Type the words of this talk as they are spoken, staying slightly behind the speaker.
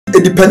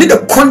It depending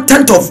the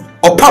content of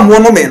Opambour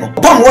no me no.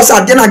 Opambour was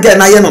a dinner again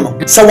na ye no.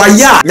 So wa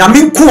ya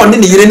nyame ku one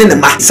ne yire ne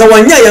ma. So wa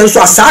nya ye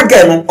nso asa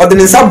again no o de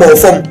ne nsa ball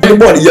form e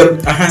ball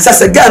yam. So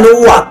se again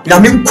no wo a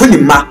nyame ku ni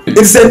ma.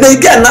 It say na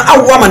again na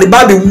awo ma ne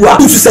ba be wu a.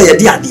 Who say ye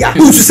de adea.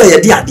 Who say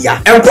ye de adea.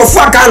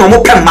 Enkrofo aka no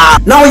mo pem ma.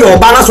 Now your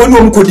ba na so ni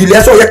o ko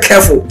dile so ye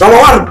careful. Number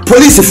one,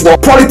 police for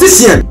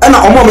politician and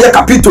omo me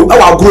capito e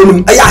wa agro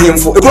num e ya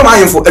ahemfo. E kro ma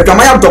ahemfo e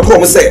dwama ya dokro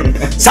mo say.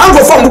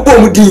 Sango form bo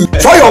mu di.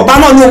 So your ba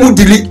na no mu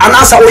dili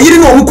anasa o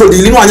yiri no mu ko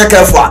dili no anya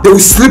careful. They will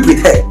sleep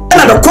with her.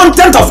 And the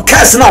content of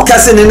curse now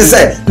cursing in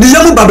say ni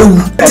yamu babu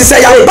ti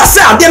say ya ba say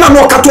ade na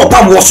no ka to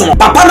Opambour so no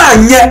papa na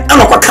anye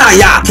na ko kan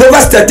ya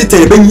Proverbs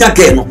 30 be nya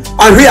ge no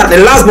and here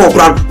the last born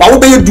brand wa wo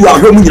be do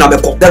ahwe mu nyina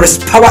be ko. There is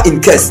power in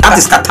curse. That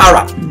is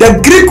katara. The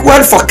Greek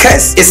word for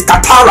curse is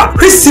katara,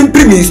 which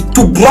simply means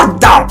to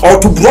brought down or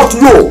to brought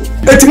low.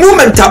 At the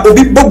moment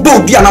obi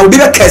bobo bi na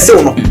obi be curse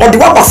no or the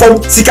wa perform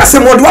sikase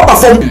mo the wa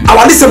perform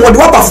awani se mo the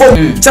wa perform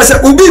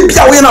say obi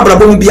bia we na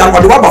brabo mu bia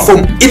or the wa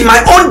perform. In my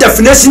own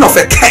definition of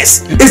a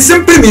curse, it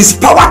simply means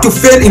power to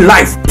fail in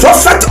life.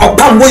 Prophet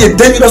Opambour is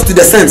dangerous to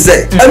the sense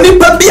say any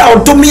baby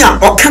odomi a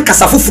o kan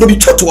kasa foforo bi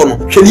toto no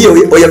hweli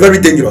o very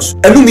dangerous.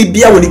 Enu mi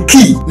bia woni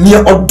key ne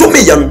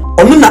odomi ya no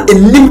onu na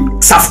enim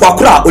safo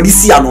akura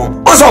odisi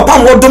ano ozo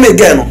Opambour odomi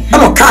again no e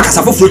no kan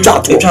kasa foforo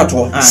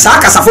twato sa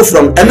kasa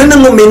foforo eno ne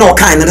no me na o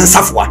kan ne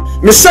safo a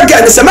me so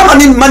again se mama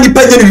ni mani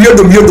panye ni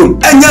yodom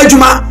enya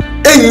adwuma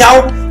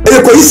enyaw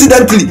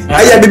coincidentally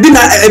I be na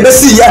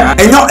ebesi ya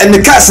enyo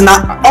en case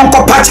na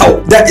onko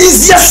patcho. The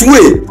easiest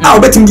way I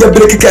betim be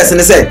break case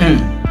and say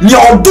ni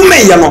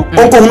odume ya no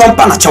onko huno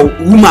mpa na chaw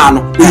woman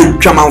no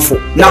twamanfo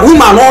na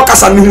woman no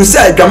kasa me hu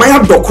say dwaman ya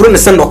dokoro ne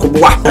se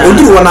ndokoboa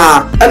oduru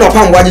wona e na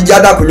Opambour agigi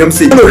ada konwam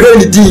sei no hwe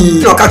ni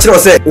di no ka kire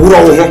say wuro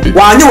wo ho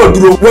wa anye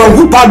waduro wa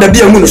hu pa da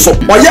bia mu no so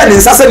oye ne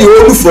nsase ne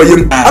o nufuro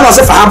yem ana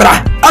se fa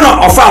habra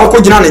ana ofa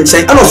akọ gina ne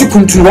nchen ana so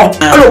kuntu ho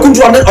ana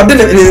kuntu ode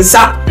ne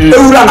nsa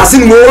ewura na se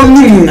ne o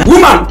num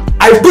woman.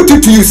 I put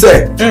it to you,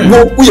 say,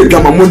 no, we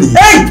are money.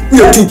 Hey,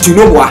 we are to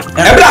no more.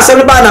 Every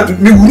Asana,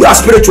 we are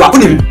spiritual.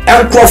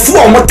 And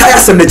for more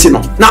tiresome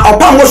than now,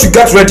 Opambour should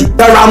get ready.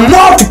 There are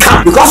more to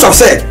come because of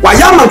say, why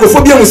young man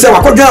will say,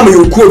 I could drama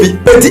you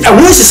could but I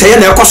wish to say,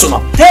 no, customer.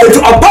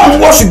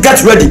 Opambour should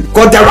get ready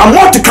because there are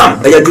more to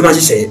come. They are doing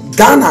say,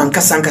 Ghana and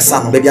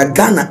Kasankasano, maybe a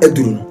Ghana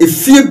Edun.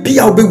 If you be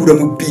our big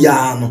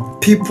piano.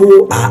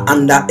 People are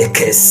under a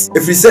curse.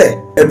 If we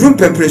say a broom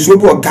pempers will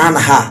go Ghana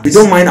ha, we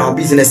don't mind our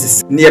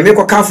businesses. Near make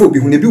a careful be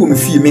when you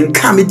feel me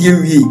come but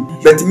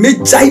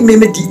me jai me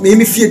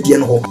fear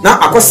the ho. Now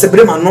I got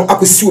Sabrema no I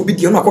could see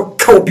obedient I could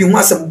cow be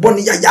once and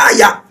bonny ya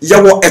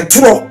were a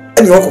tro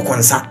and your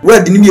concern.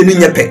 Where didn't you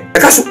in your pet? I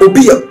can't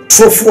obey a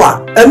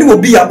trofua and you will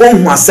be a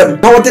own myself.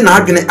 Now what an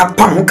argument a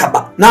palm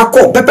kaba. Now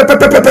call pepe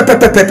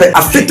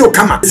a fito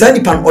kama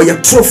Zanipan or your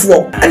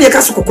trofua and your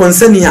castle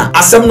concern here.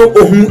 As some no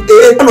ohun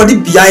and not the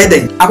behind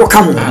I will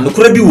come no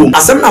could be womb.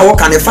 As some now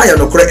walk on a fire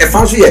no correct a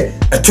fancy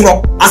a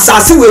tro.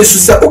 Assassin way to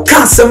say, oh,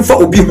 can't send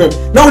for obi home.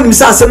 Now when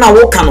Mrs. Now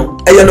walk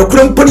on a no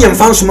couldn't put him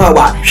found small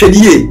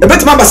shady. A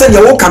better mamma said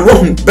you walk on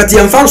home, but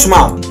you found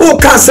small. Oh,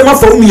 can't send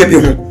for me a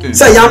home.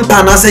 Say young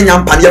pana, say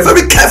young pan, you're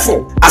very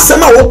careful. As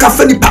some walk off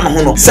any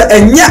pan, say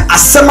and yet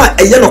as some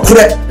a yellow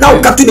correct. Now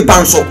cut to the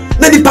panso.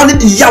 Then the pan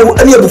the yaw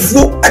and you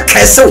before a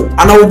castle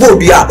and I will go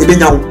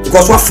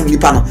because what from the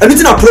panel. And it's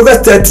in a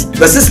Proverbs 30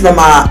 verses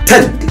number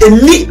 10.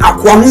 Any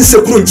aquaman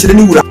securun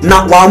chillinura.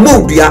 Now one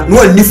more beer,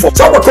 no need for.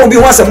 So what can be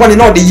once a money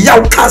now the yaw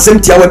can't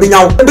send you away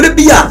now. But it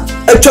be a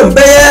chum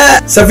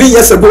 7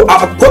 years ago.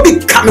 I could be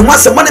coming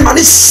once a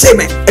money shame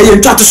and you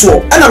try to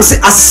swap. And I'm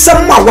saying as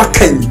someone what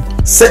can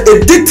say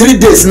it did 3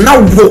 days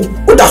now.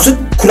 What does it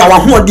could our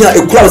home dear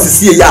a crowd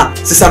this year?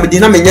 Says I'm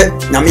dinner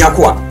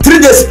Namiakua 3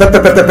 days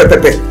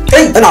pepe.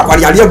 Hey, and I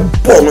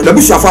can't born the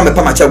bush of farm a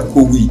pamacha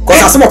cooey.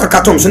 Because I smoke a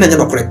carton and you're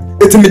not correct.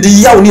 It may be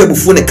yaw near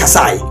before the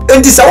Kasai.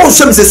 And this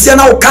awesome says,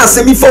 now can't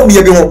say me for me.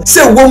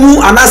 Say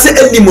woman and I say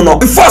any mono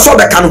before so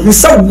that can who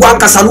saw one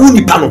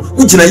Casanuni panel,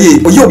 which I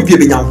or you'll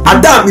be now.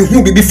 And damn you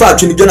who be before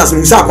Chini Jonas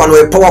and Sakwan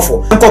were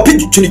powerful and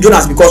compete Chini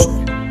Jonas because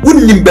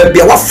wouldn't be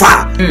a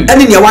far and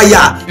in your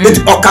wire, but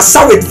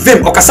Okasa with vim,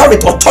 Okasa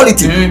with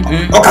authority,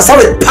 Okasa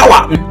with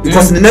power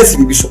because in the next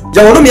will be so.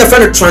 You want me a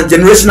friend of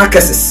transgenerational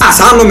cases. As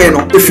I know,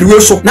 man, if you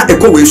will so not a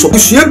go away, so we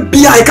should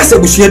be a cassa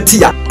bushia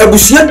tia, a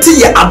bushia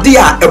tia, a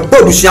dear, a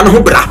bobusian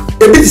hobra.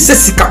 A bit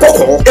says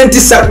Sikako, and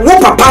this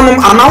whoop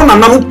panum and now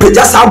Namu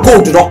Pejas are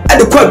gold, and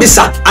the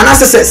Quabisa, and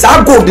as I said,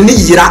 our gold in the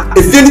year,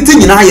 if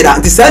anything in Ira,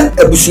 this end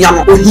a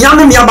busiano, or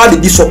Yano Miaba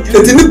the so,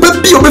 let him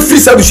be a free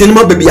solution,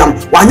 baby,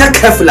 one year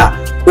careful.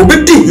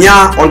 Obedi here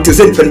until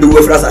say depend we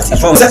for us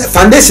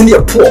foundation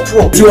here poor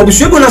you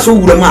abusua na so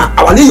wurama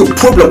awale your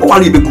problem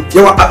awale beku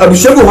you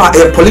abusua go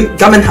a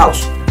polygamous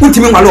house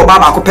ultimi wale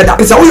obaba akopeda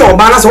isa wo your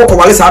bana so ko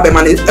wale sa be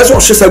mane eso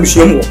hwesa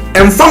abusua mu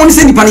emfa woni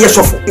se nipa na ye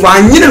shofo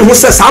wa nyine no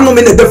se sa no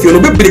me na dafio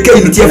no be breke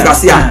unity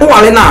afrase a wo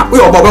wale na wo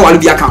your obaba wale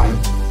bia ka ho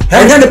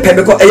enya ne pe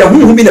because eya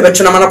huhu bi na be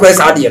twena mana ko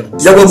esa ade no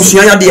ya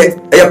wabusuan yade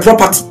eya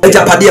property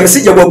ejapade me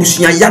se ya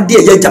wabusuan yade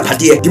ya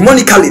japade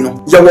demonically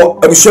no ya wo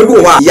abusuan bi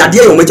wo ha yade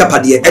ya wo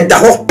japade eda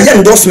ho ya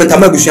endorsement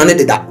ama abusuan ne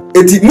deda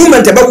eti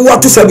movement ebe wo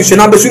to sa abusuan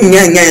abesu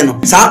nyen no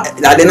sa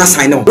ade na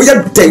sign no wo ya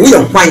dey wo ya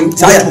hwan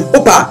sa ya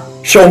opa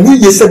show hu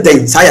ye se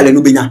den sa ya le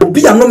no benya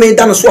obi ya no me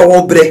da no so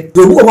wo bre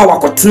do obi wo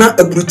wakotena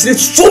aburuchire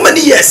so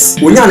many years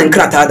wonya ne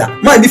nkrata da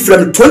my be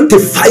from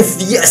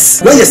 25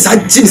 years when you sa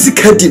gin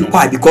sika di no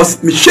why because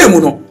me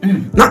hwemu no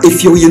na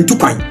efie wo ye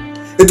ntukwan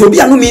eto obi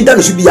ya no me da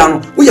no so bia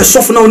no wo ye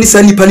soft na oni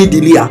sa nipa ni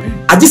delia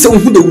agi se wo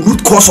hu the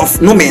root cause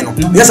of no me no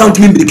yes I want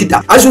to be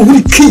kita as wo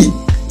hu key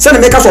se na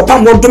make us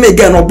Opambour do me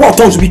again no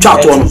botons bi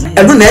twa to no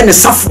eno na ene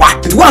safwa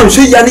it wan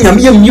hwe ya ne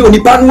nyame yam ni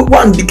onipa no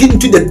wan begin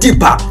to the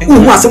deeper wo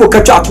hu asem ka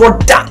twa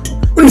to da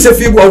when you say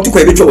feel go to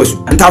kwa betwa wasu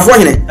ntafo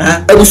nyene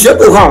abusua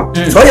be ho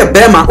so ye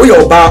bema wo ye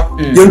oba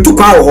ye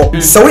ntukwa wo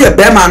ho so wo ye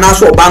bema na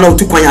so oba na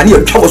otukwan ya ne ye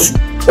twa wasu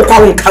okwa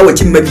won ka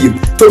wachi mabiem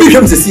to bi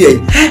hwem sesi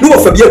yi ne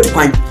wo fa bi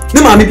atukwan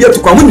ne ma me bi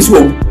atukwan wo ni so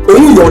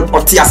onu yo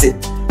otiase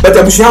but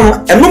abusua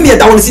no eno me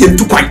da won se ye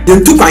ntukwan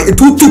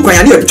etukwan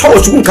ya ne ye twa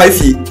wasu kun kai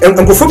fi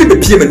enkofo bi be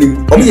pie manim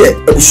omo ye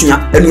abusua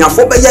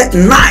enuafo be ye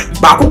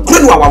 9 ba ko kro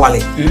ni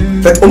wawale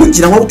but omo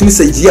gina wo tumi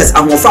say yes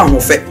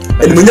ahofe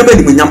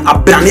animunyam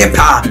abrane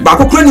pa ba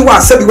ko kro ni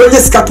wa sabi wo ye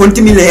sika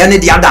 20 million ya ne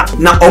dia da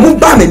na omo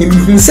ba manim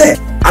hu se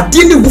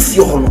ade ne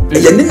wufie ho no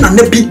ye ne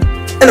nana bi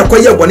ena ko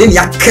ye bone ne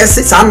ya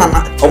kese sa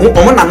nana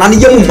omo nana ne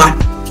yemu ma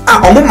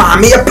omo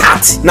maame ye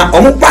party na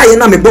omo ba ye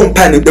na me bon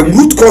pa ne the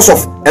root cause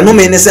of eno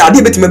me ne se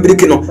ade betima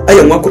break no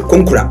aye nwa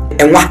konkura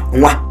enwa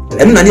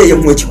eno na ne ye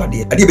hu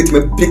achiwade ade betima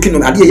break no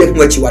ade ye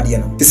hu achiwade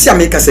no te si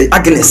America say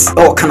Agnes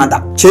o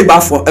Canada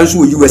ch0p for enso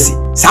USA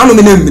sa no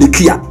me na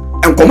mrikia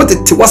enkomo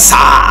tete wasa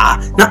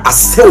na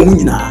ase o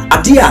nyina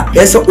ade a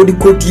ese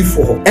odiko di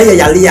for ho eye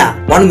yale a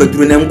wanu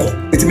maduru ne nko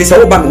etimi se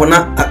wo ba me ho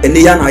na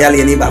ene ya na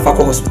yale ne ba fa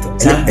ko hospital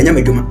enya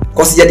meduma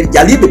cause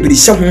yale bebiri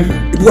hye ho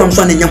ebi wa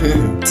nso na enya ho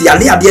ti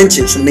yale ade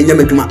enche so na enya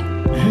meduma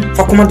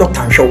fa koma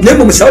doctor nhwe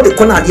na mo se wo de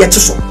ko na ade eche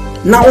so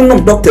na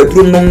onom doctor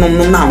duru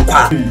nom na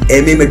nkwa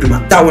me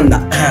meduma da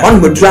wonda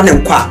wanu maduru ne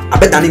nkwa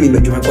abeda ne me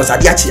meduma cause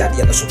ade ache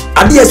ade no so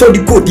ade ese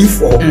odiko di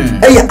for ho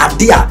eye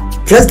ade a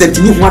president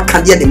ni ho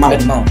aka de ma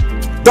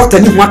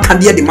doctor ni ho aka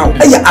de ma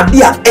eye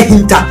ade a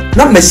ehinta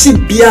na machine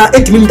bia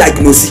etimi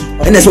diagnose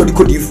ene so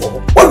odiko di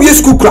for what we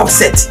school club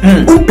set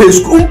umpe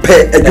school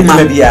umpe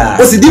aduma bia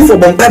o si di for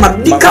bompa ma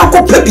di kan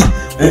ko pebi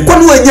ko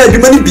no anya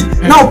aduma ni bi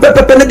na o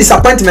pepe na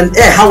disappointment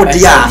how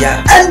dia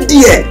and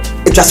there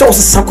it just also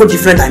some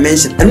different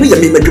dimension and we ya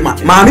me aduma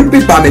ma me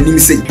pepa ma ni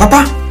say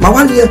papa ma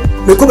wale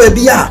me ko ba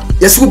bia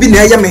yeso bi na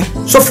eye me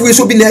sofu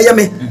yeso bi na eye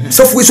me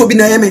sofu yeso bi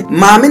na eye me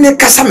ma me ne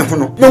kasa me ho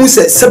no na hu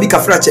se sabi ka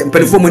frache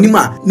mpanifo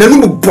monima na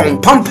nu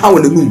bom pampa wo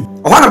na nu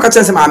o ha na ka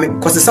chense ma me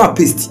ko se sa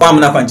paste wa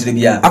na kwanchire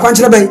bia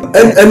akwanchire ben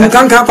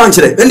kan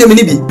kwanchire ende me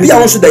ni bi bia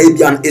won so da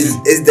bia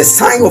is the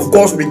sign of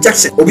God's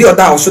rejection obi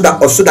oda so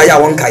da ya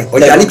won kai o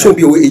ya li cho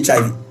bi o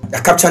HIV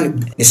ya capture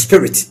the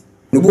spirit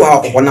no bu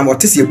ha wona mo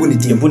tese ebu ni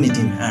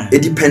din e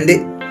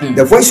depende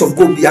the voice of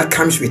God bia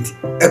comes with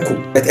echo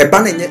but e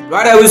ba na nye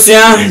rada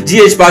wusia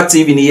ghpack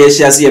TV ni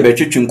yehia se ye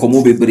betwetwe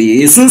nkomo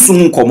bebre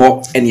esunsum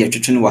nkomo ene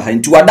yetwetwe no ha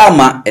nti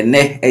wadama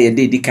ene ye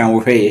de dikan wo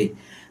hwe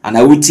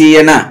ana wuti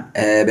ye na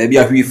ba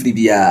bia hwe free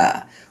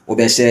bia wo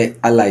be she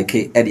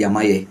alike e de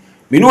amaye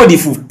me no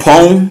odifu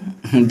pon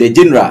the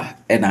general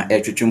ena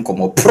etwetwe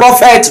nkomo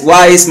prophet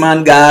wise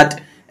man God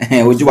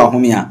ojiwa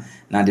homia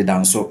na de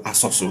danso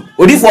asoso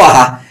odifu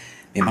ha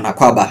me mana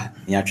kwaba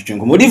ni atwetwe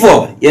nkomo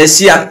odifu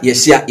yesia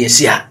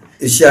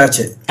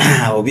che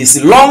obisi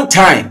long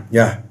time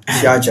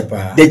che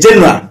pa the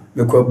general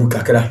me ko abu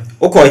kakra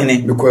okọ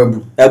hene me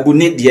ko abu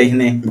ne de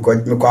hene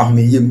me ko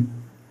ahomeyem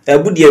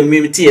abu de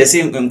me ti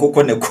yesi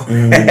nkokọ ne ko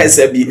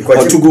sabi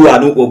otugu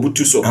anu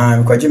obutu so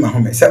me ko jima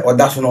home se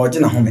oda so na oje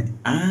na home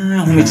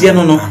homejie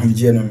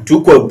no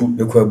tu ko abu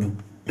me ko abu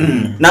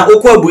na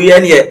okọ abu ye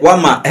ne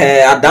wama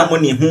adamu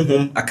ni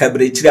hunhum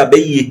akabre kiri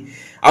abayi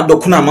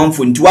adokuna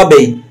amanfo nti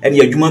wabai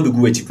ene adwuma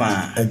begu achi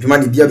pa adwuma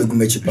ne bia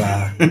begu achi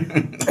pa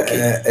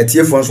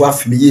etiefo nso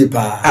afimiye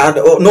pa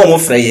no mo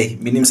freye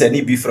minim se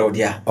ne bi fra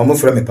dia o mo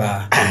fra me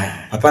pa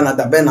papa na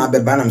da be na be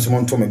ba na mso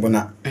nto me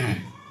bona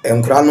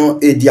enkura no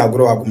edi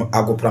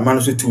agoprama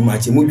no so too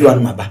much mu dwa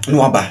no maba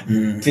no aba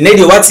ti ne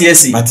de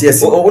watiesi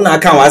o na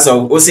aka wasa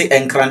o se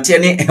enkrante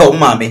ne o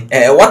maame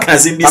waka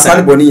se bi sa papa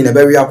ne boni ne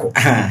be wi akọ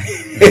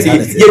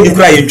ye ni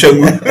kura ye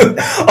twamu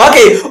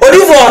okay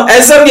odifo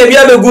ensem ye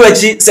bia begu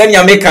achi se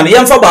nya meka no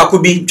yemfa ba ko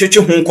bi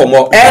twetwe hu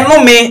nkomo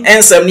no me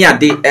ensem ne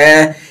ade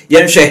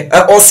yenhwe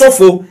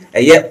osofo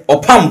ye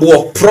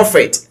Opambour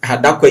prophet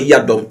hadakwa yi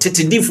adom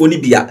tetedifo ni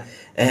bia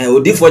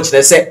odifo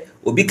kire se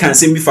obi kan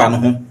sem bi fa no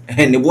ho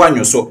ne bo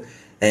anwoso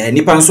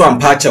nipa nso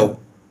ampa achew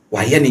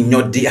wa ye ne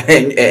nyode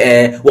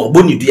wo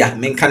boni dua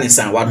menka ne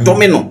san wa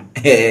domino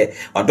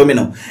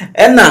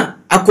ena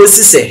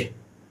akosi se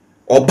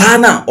oba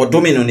na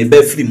odomino ne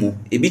ba firi mu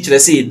ebi kire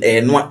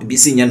se no bi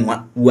se nya no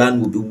wa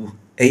no obewu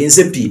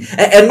ensempi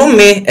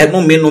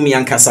enome no me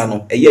yankasa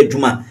no eye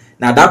adwuma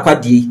na adakwa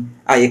die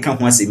ayeka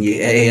ho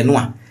asemi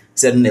no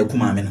said na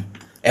Kumah me no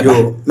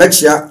yo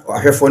mechia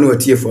ahwefo ne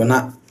watiefo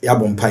na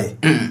yabom pae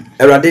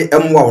Erade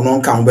emwa no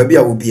nka ho ba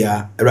bia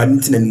obia Erade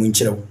ntinani mu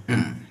nkyerɛw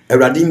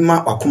Erade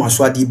ma wakoma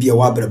so ade bia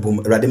wa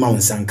abrabom Erade ma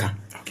wonsanka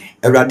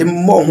Erade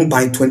mo ho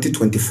ban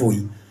 2024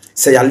 yi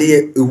se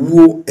yale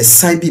ewuo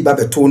esan bi ba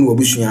beto no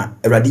wabusua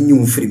Erade nyi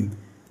mfirim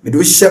me do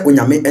hye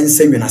onyame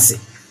ensanwenase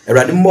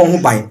Erade mo ho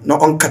ban na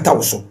onkata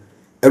wo so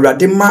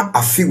Erade ma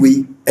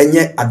afiwe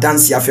enye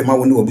adanse afema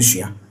wo ne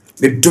wabusua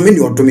me dome ne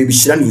odome bi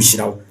hira ne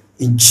hira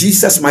in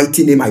Jesus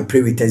mighty name I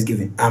pray with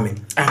thanksgiving amen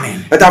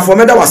amen but for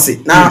me that was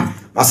it na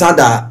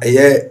masada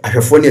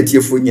ahwefo ne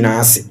atiefo nyina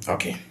ase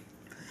okay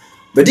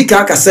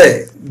bedika ka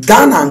say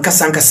Ghana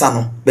ankasa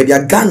no be bia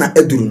Ghana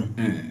aduru no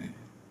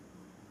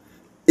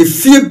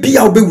efie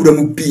bia obewura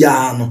mu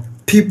bia no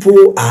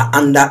people are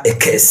under a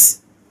curse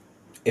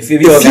efie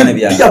bia Ghana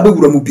bia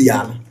obewura mu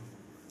bia no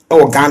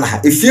e Ghana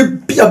ha efie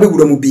bia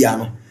obewura mu bia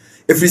no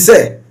efri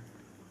say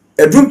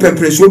edrum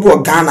pempreso bi o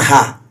Ghana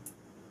ha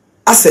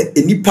ase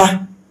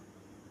enipa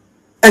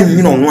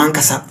enwino no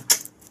ankasa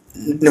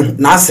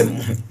na asem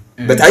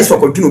but I saw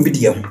continue be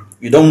there.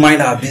 You don't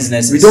mind our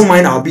businesses. We don't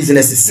mind our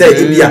businesses.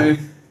 Say India.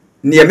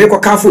 Near me ko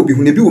kafo bi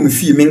hu ne bi wo me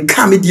fie me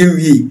nka me die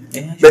wie.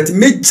 But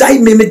me jai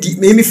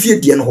me fie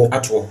die no ho.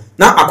 Atwo.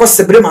 Na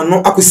akosebre ma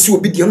no akosi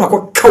obi die no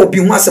akoka obi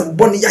hu asem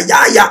bone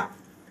ya.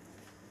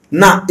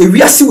 Na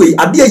ewiase we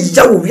ade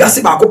ayiya wo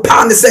wiase ba ko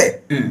pa ne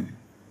se.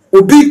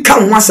 Obi ka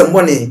hu asem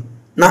bone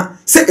na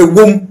se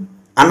ewom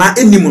ana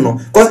enim no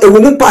because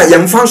ewom pa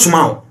yemfa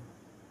nsoma o.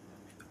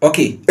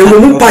 Okay.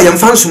 Ewom pa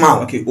yemfa nsoma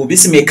o. Okay. Obi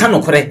se me ka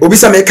nokore. Obi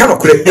se me ka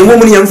nokore.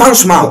 Ewom ni yemfa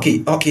nsoma o.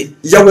 Okay.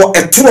 Yawo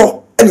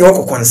etoro ene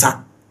okokonsa.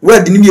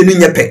 Where the name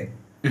you pe.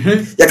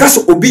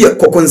 Yakaso obi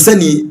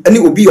kokonsani ani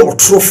obi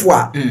otrofo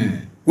a.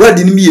 Where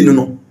the name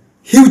no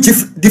huge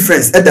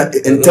difference at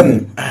the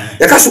entemu.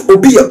 Yakaso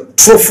obi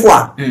trofo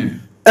a.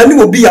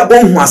 Ani obi a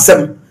onhu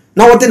asem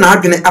na wode na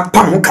adwene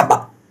apam ho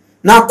kaba.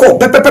 Na ko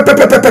pepe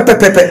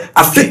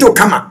afeto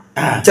kama.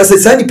 Just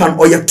say nipan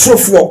oye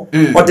trofo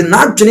o de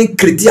na adwene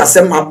kredi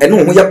asem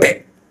ene ho ye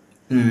pe.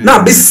 Na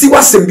be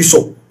siwa sem bi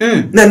so.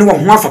 Na ne wo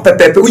ho afa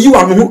pepepe oyi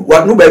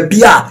wa no ba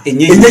bia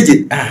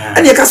enyeje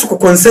ene e ka so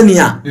kokonsani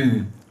a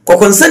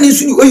kokonsani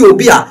su ni oyi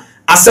obi a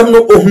asem no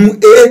ohun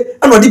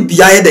ana odi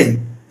bia ye den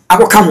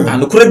akoka ho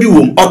anokora bi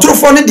wom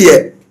otrofo ne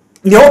de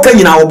ne o ka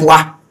nyina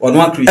oboa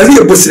ono akri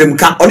ene e bosirem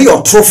ka oni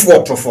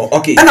otrofo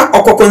okay ana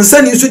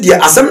okokonsani su de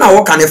asem na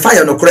wo ka ne fa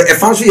ye no kora e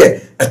fa so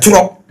ye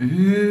etoro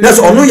na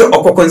so ono ye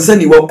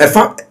okokonsani wo e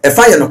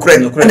fa ye no kora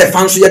ene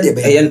fa so ye de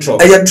be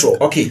eyentro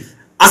okay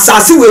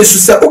asase we su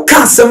se o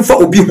ka asem fa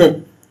obi ho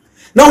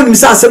na wonim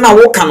sa asem na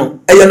wo ka no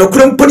eye no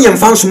kura mponi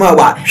yemfa nsoma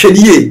wa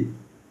hwediye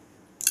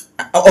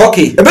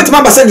okay e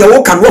betima ba se ne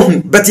wo ka no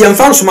hu bet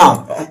yemfa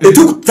nsoma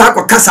etu ta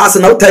kwa kasa ase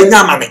na wo ta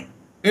nya amame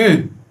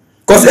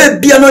cause e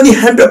bia no ni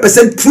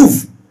 100%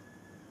 proof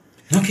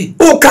okay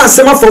o ka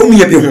asem afa wo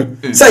ye bi ho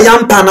say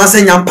yampa na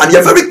say yampa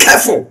you very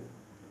careful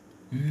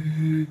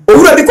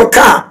owura bi ko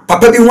ka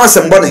papa bi ho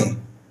asem bone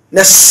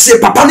na se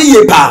papa ne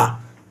ye pa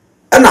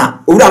na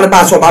owura ne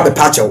ba so ba be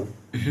pa chew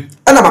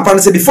ana papa no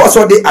say before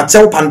so dey a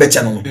ch0p pan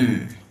beche no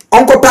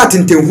onko pa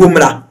atentenhuo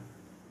mra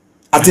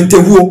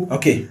atentenhuo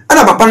okay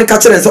ana papa no ka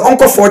kire say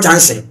onko for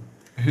junction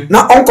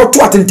na onko to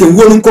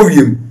atentenhuo no nko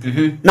wiem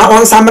na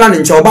on samra ne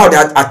nche oba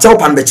a ch0p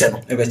pan beche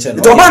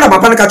no to oba na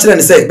papa no ka kire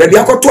ne say baby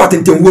akoto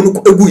atentenhuo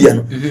no egu ye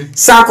no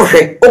sa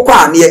akohwe okọ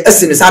a ne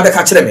asini sa be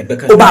ka kire me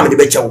oba me de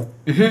bechewo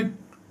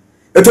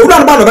eto wura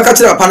no ba no be ka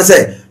kire papa no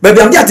say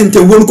baby am de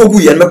atentenhuo no kogu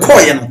ye no me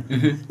koye no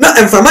na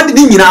emframa de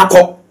ni nyina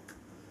akọ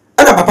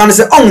ana papa no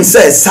say on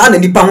say sa na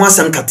nipa ho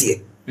asem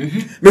kate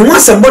me ho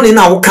asem bone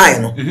na wo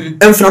kan no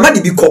emframa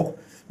de bi kọ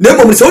na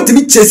emom se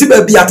otimi chesi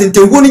ba bi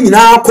atentenhuo no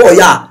nyina akọ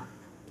ya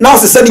na o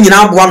se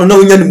nyina aboa no na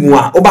onya ne mu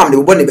a oba me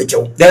de bone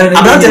bechewo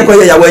abrante ne ko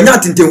ya wa nya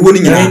atentenhuo no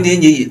nyina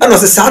ana o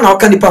se sa na o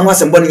kan nipa ho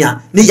asem bone ya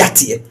ne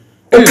yate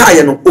o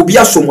kan no obi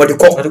asom wode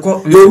kọ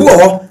na obi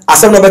ho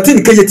asem no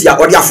betin kejeti a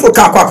ode afro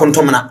ka akọ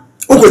akontomna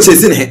o ko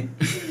chesi ne he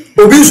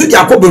obi nso di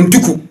akọ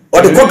bantuku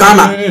ode ko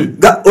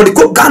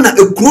Ghana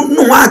ekuru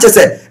no ho ache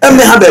se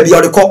emme ha ba bia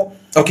ode ko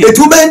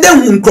etu be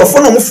ndem nkrofo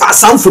no mo fa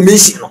some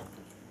information no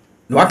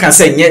no aka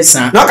say nye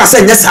sa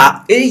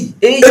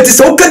eti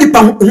so ka nipa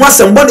ho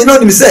asem bone na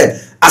onim se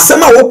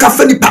asem a wo ka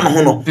fa nipa no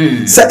ho no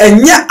se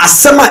enye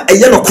asem a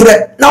eye no kore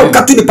na wo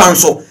ka to nipa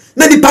nso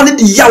na nipa ne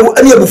di yawo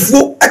ane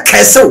abufuo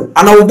akaesew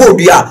ana wo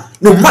bodua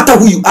no matter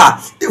who you are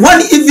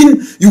when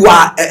even you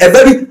are a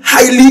very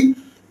highly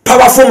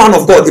powerful man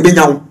of God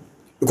ebenyawo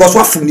because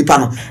what from nipa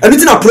no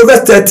anything na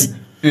Proverbs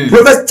 30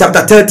 Proverbs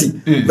chapter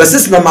 30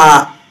 verses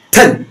number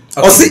 10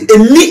 o si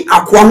eni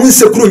akwa ho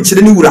nsekuru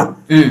nkyere ni wura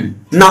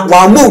na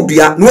wa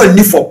modua no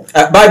ani fo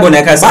Bible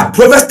na ka say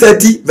Proverbs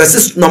 30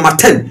 verses number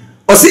 10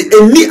 o si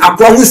eni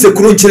akwa ho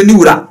nsekuru nkyere ni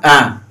wura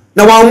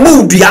na wa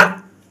modua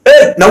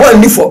na wa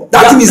ani fo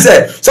that means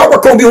say so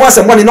kwa ko bi ho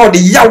asem money na o de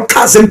yaw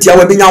ka asem tia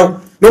wa benyaw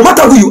no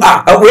matter who you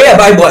are where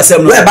Bible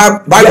asem no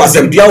Bible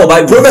asem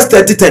Proverbs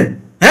 30:10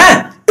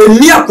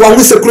 eni akwa ho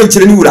nsekuru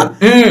nkyere ni wura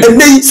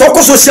enei so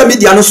ko social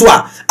media no so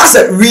a I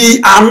said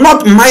we are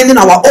not minding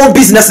our own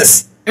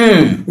businesses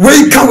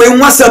we can we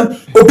want some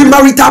obi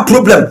marital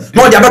problem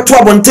no dey abeto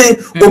abonten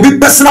obi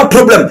personal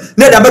problem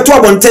na dey abeto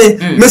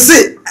abonten me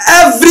say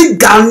every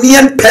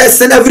Ghanaian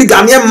person, every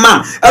Ghanaian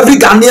man, every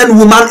Ghanaian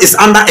woman is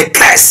under a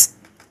curse.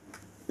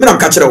 Me na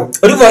catch you.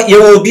 Oliver ye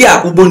obi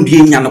a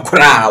ubondue nya no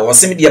koraa wo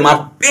se me de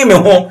ma pe me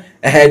ho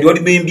de odi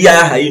ben bia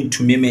ha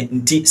ntumi me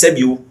nti se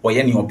bi wo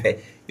ye ne ope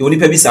ye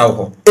onipa bi sa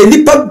ho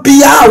enipa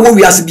bia wo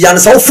wiase bia no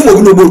sa wo fom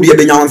obi no obi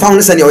be nya fa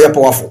ho se ne oye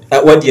powerful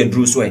what dey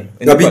dru so e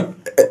abi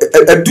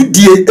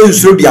adudie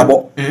ensuro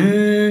diabo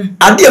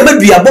ade ma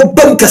duabo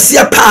bam kase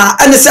pa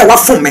ene se wa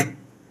fom me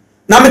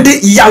na me de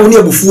yawo ne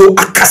abufuo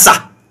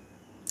akasa.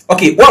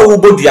 Okay, what will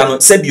both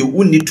you said you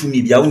won't need to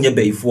me be on your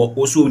bay for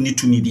also need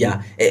to me be a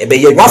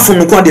what from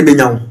the quad de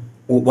benyaw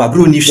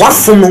what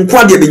from the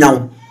quad de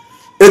benyaw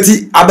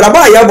eti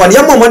abraba ya bon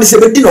ya mama ni se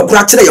bedi no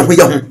kura kire ye ho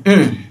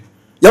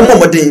ya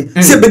mama den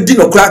se bedi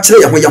no kura kire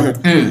ye ho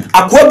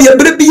akwa bi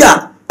ebere bi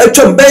a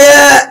atwam be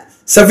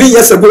 7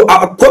 years ago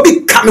akwa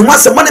bi ka me ho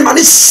asem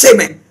mane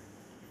sheme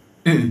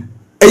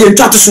eye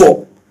ntwato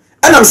so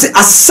enam se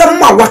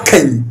asem a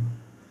wakan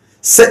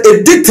se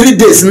edi 3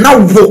 days na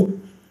wo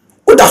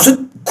oda so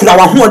kura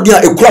wa ho odi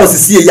a ekura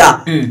osisi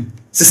ya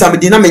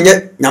sesame na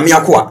menye nyame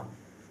akoa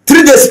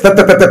 3 days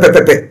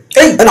pepepepepepe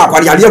na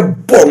akwari ale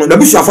bo no na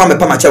busuafo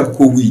amepa ma cha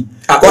kokko wi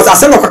cause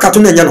asem no kwakato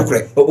na nya no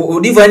kore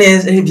odiva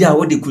ne bia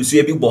wo de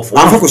kusua bi bofo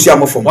amfa kusua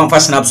mofo wan fa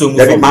snap so mu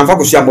fo ma amfa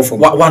kusua mofo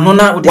wa no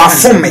na wa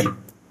fome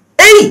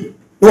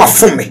wa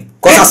fome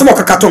cause asem no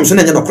kwakato so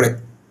na nya no kore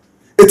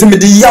etimi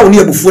de yawo ne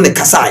abufuo ne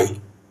kasai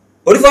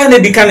odiva ne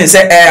bi kan se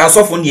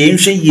asofo ne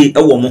yenhwe ye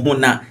ewo mo ho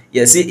na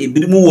ye se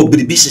ebirimu wo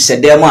biribi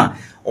hyehyede mu a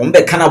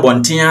ombe kana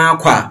bonten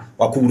akwa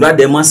wakura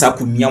dem asa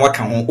kumia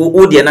waka ho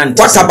o de na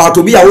nti what about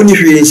obi a woni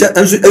hwe enso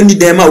ani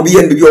dem a obi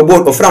ye bi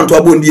obo ofranto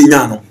abo ndi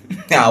enya no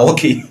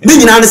okay ni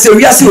nyina ne se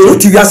wiase o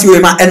ti wiase o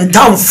ma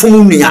entam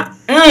fom nua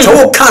so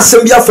wo ka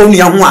asem bia fom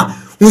nua ho a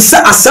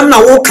unsa asem na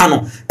wo ka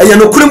no eye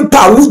no kurim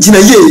pa wo gina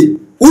ye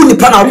uni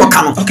pa na wo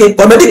ka no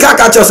o medical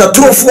ka che so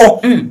trofo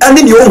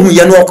ani ne ohun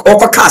ye no o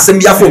ka asem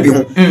bia fo bi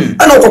ho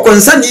ana o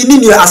kokonsa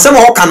ni asem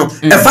o ka no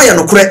e fa ye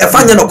no kure e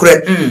fa nye no kure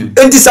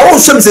enti se wo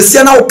som se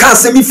sia na wo ka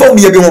asem fo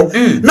bi ho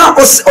na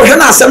o he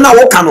na asem na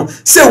wo ka no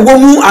se wo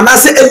mu ana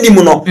se enim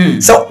no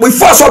so we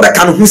force o be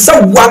ka no hu se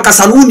wo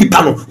ankasa no uni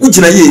pa no wo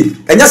gina ye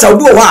enya sa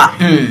obi wo ha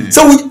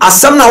so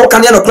asem na wo ka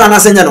ne no kure na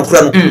se nye no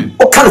kure no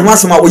o ka no ho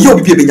asem a wo ye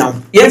obi bi nya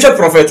ye hwe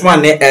prophet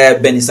one ne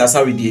Bernice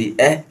Asare die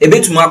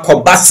ebetuma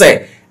koba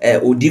se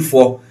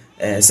odifo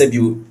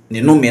sebio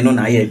ne no me no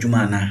na ye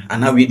adwuma na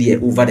ana we dey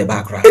over the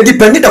background. It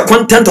depended the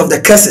content of the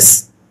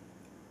curses.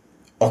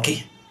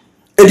 Okay.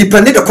 It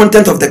depended the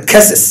content of the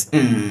curses.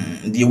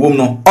 The woman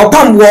no.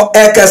 Opambour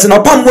curse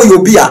no Opambour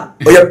you be a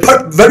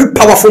very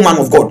powerful man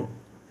of God.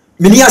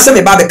 Mini ase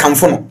me ba be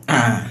kamfo no.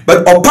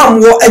 But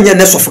Opambour enye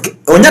nesofo.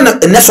 Onya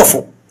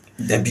nesofo.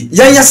 Dabi.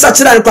 Yan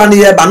sachira nkwa ne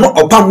ye ba no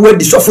Opambour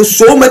di sofo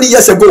so many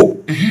years ago.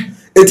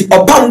 Eti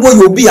Opambour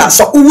you be a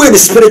so uwe the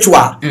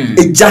spiritual.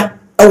 Eja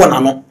ewo na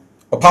no.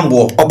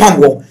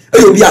 Opambour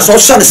eyo bi a so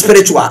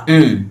spiritual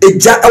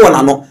eja ewo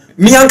na no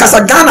mi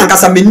ankasa Ghana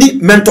ankasa meni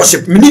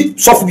mentorship meni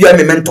sofo bi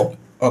me mentor.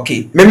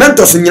 Okay, me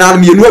mentors nyina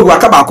me enu agu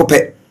aka ba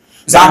akopɛ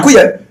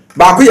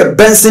ba ko ye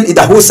Benson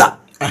Idahosa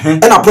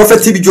and a prophet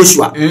TB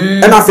Joshua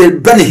and a fe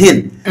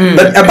Benihin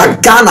but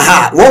eba Ghana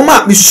ha wo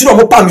ma mi suro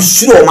mo pa mi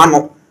suro ma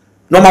no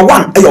number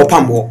 1 e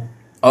Opambour.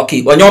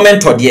 Okay, on your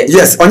mentor there.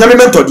 Yes, on your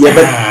mentor there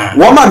but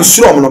wo ma mi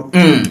suro mo no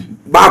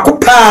ba ko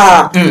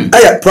pa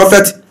e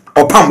prophet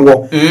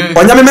Opambour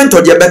onyame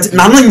mentor dia bet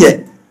nanu nye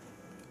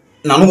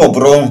nanu wo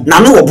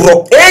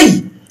bro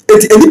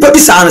enipa bi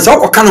sa na so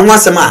koka no ho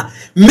asem a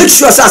make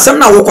sure say asem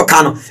na wo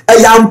koka no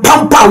e ya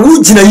mpampa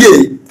wo gina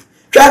ye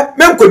hwe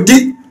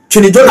menkodi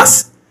Twini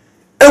Jonas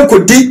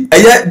enkodi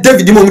eye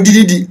David mom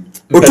dididi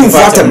otumfo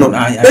atem no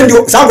endi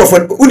sa go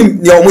for unim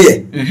ne omo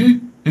ye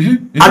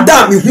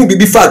Adam hu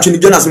bibi fa Twini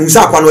Jonas mu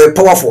sa kwa no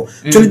powerful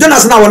Twini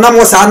Jonas na wona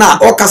mo sa na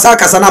o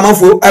kasa na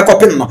manfo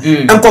ekopin no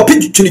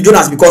enkopi Twini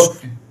Jonas because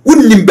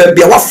unim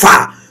babia wa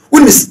fa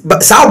unis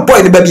sa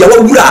boy ne babia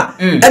wa wura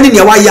eni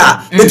ne wa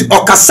ya it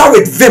okasa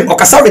with vim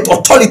okasa with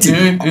authority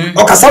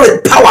okasa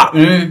with power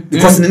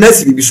because the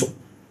next bibi so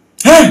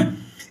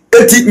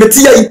eti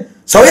metiyi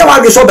so ya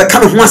wa be so be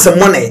kan ho asem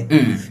mo ne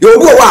yo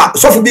obi wa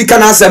so fu bi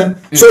kan asem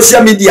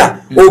social media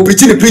o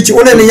preach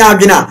one ne ya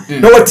adwena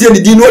na watie ne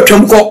di no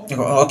atwam ko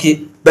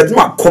okay but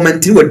no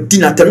comment ni wa di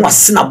na tem no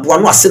asena boa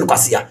no asena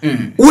kwase ya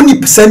uni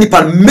person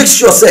pa make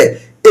sure say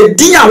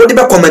edin a wo de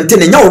be comment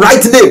ne nya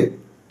right name.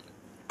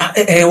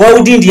 Why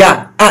would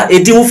India?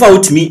 It didn't fall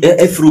to me.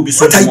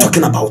 What are you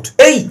talking about?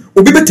 Hey,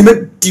 Obi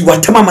betime di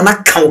watama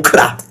mana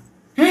kankra.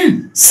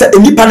 Say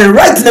any pan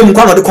right name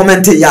kwa no de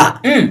comment ya.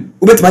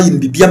 Obetima yin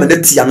bibia ma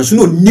netia no so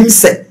no nim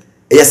se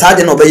e sa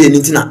de no be ye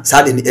nitina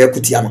sa de ne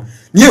ekutia no.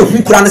 Nye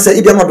hu kura ne se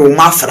e bia no do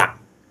ma afra.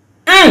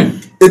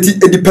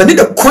 It depended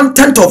the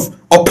content of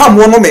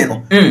Opambour no me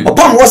no.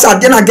 Opambour sa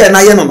de na ge na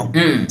ye no no.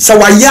 Sa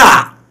wa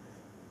ya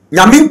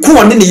nyame ku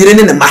one ne yire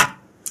ne ma.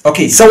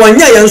 Okay. So when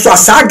you are so a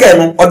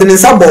saga or the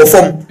Nisabo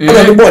form,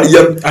 the body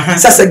yam,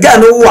 says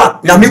again,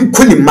 Yamin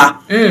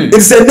Kunima.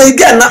 It's a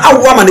again, a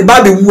woman, the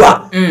baby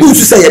who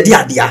say a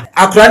dear.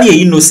 Akrani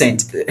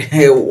innocent.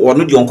 Or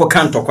not your uncle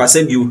can't talk. I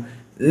said you,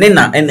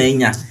 Nena and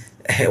Enya.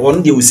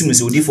 One day we see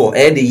Miss for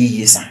 80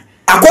 years.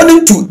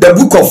 According to the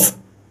book of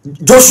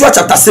Joshua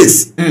chapter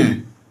 6,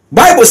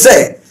 Bible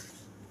say,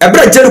 a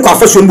bread Jericho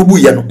first one bubu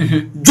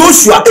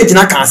Joshua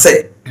ejina can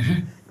say.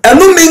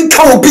 Enu min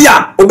ka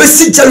obia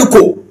obesi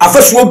Jericho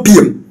afasuo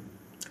biem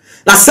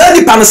na say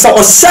ni pa so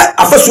o hye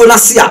afasuo na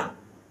se a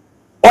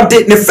o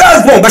de ne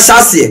first born be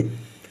hye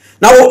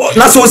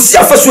na so si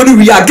afasuo ni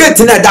wi a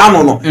gate na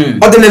down no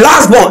o de ne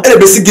last born e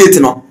be si gate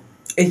no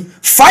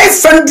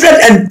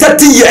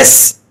 530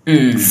 years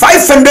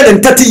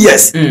 530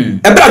 years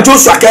ebra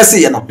Joshua curse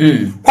ye no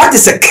what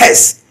is a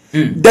curse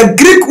the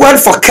Greek word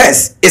for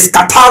curse is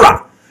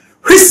katara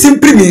which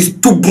simply means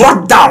to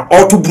brought down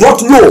or to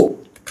brought low.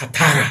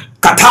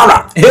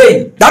 Katara.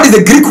 Hey, that is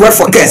the Greek word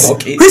for curse,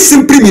 which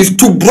simply means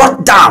to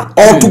brought down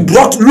or to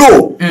brought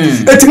low.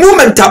 At the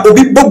moment,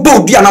 obi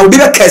bobo bi ana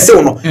obi be curse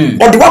no,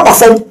 or the waba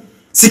form,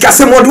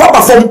 sikase mo the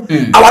waba form,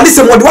 awani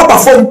se mo the waba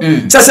form.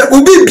 Chese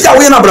obi bi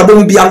awe na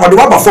brabo bi ana the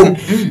waba form.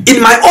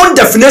 In my own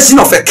definition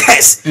of a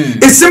curse,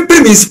 it simply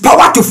means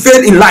power to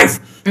fail in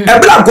life.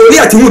 Ebla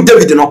Goliath who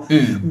David no,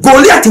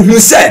 Goliath who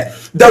said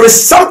there is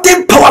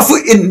something powerful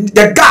in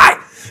the guy.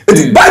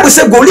 The Bible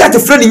said Goliath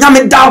friend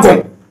nyame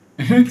dagon.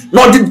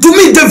 Now do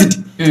me David.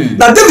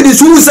 Now David is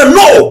who said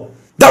no.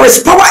 There is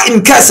power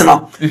in curse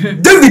now.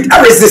 David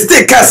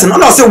resisted curse. And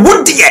I said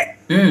what the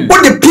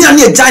what the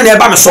piano giant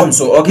by my son.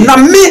 So now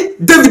me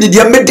David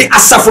the made the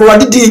asafro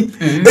did.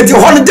 But the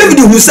whole David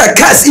who said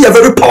curse is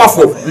very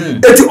powerful.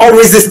 It all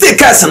resisted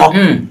curse now.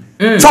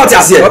 So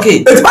I say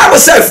okay. The Bible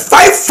said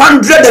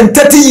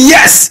 530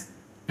 years.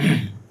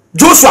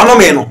 Joshua no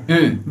me no.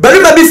 Very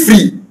maybe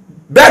free.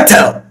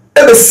 Bethel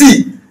ever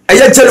see.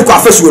 Eye Jericho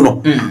afesuo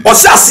no. O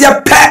se ase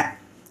pe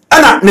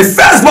ana ne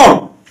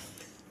firstborn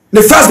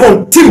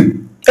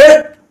team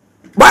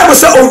Bible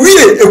say o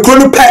wie ekro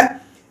no pe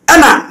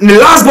ana ne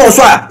lastborn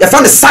so a ya fa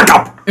ne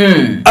sagap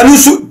anu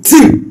so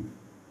team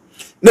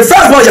ne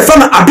firstborn ya fa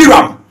na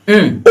Abiram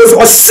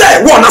o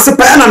say one as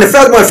pe ana ne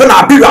firstborn ya fa na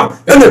Abiram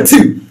ana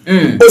team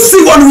o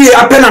see one wie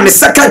apen na ne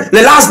second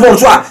ne lastborn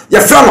so a ya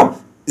fa no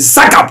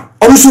sagap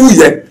anu so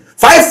wie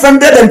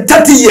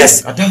 530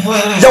 years.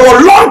 There were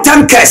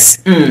long-term curse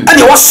and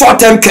there was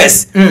short-term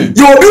curse.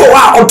 You will be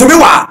or to me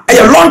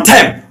a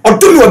long-term or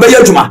to me or be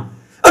juma.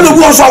 And the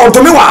ones or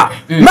to me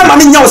Mamma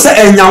Nino say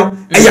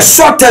a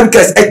short-term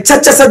curse, a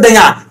church said they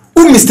are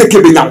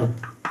unmistakable now.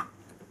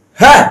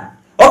 Ha!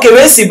 Okay,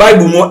 we see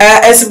Bible mo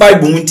as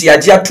Bible munti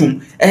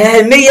ajatum.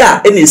 Ne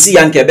ya ene si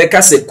yanke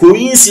beka se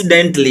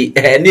coincidentally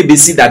ne be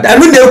si dada. I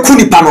mean they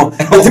kuni pano.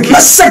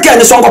 The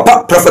second song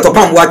of Prophet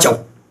Opambour watch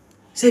out.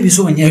 Say we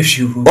so onye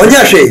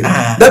hwe.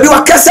 Baby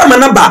wa kese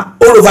manaba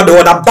all over the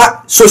world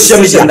about social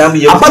media.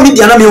 Apa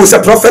media na me wo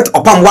say Prophet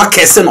Opambour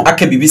kese no.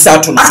 Aka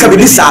bibisa to no. Aka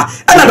bibisa.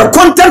 And the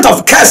content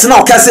of kese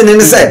na kese ni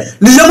say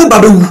ni yamu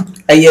babewu.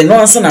 Eye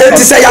no so na. It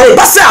say ya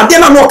ba say ade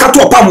na no ka to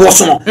Opambour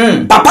so no.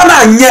 Papa na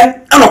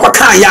anye na kwa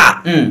kan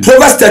ya.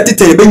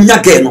 ch0p be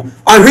nya ge no.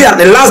 And here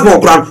the last born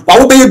brand wa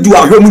wo be du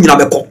ahwe mu nyina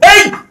beko.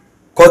 Hey!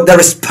 Because there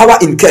is power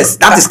in curse.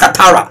 That is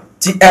katara.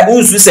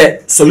 Unsu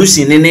say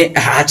solution ne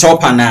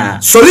ch0p na.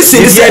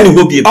 Solution is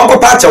Uncle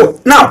Pacho.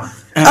 Now,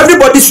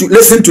 everybody should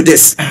listen to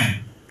this.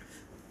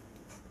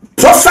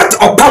 Prophet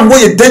Opambour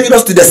is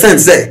dangerous to the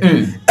sense say.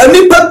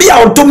 Any baby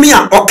or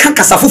domia or can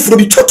kasafufuro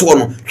bi choto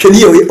no.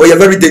 Hweli o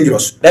very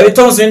dangerous. There be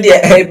tons in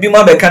there bi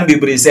ma be kan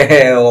bebre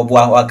say o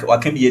wa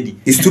kan bi edi.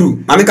 It's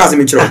true. Mami ka se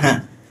me chiro.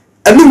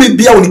 Enu mi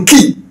bia woni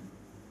key.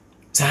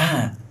 Sa.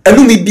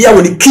 Enu mi bia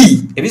woni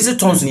key. E bi se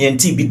tons ni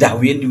enti bi da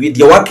we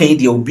de wa kan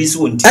de obi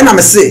so enti. E na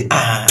me say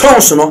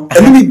tons no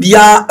enu mi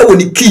bia e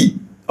woni key.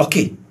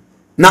 Okay.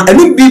 Na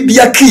enu bi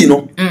bia key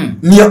no.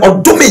 Ni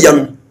odome ye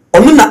no.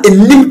 Onu na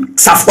enim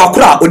safo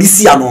akura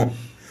odisia no.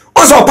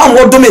 Ozo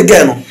Opambour odome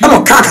ge no. E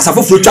no ka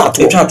kasafofuro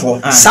twato.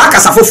 Sa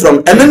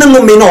kasafofuro eno ne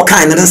no me na o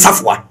kan ne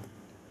safo a.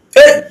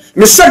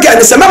 Me sege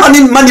ne se mama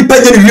ni mani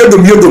panye ni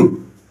wiodom.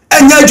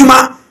 Enya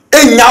adwuma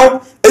enyaw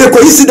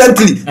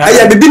coincidentally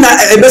I be na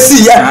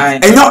ebesi ye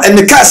enyo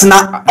en case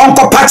na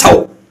onko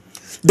patcho.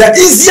 The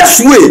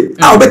easiest way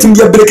I bet him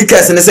break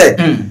case ne say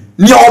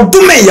ni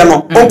odume ye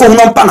no onko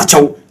huno mpa na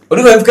chawo.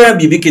 Odi ko kan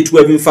bibi ketu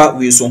abimfa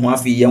we so ho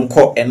afi ye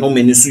nko eno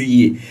mani so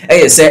yie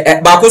eye se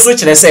ba ko so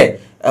kire se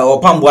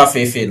Opambour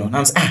afefe no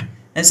na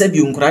ense bi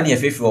unkura na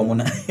afefe o mo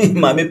na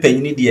ma me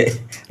panyini de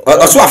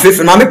o so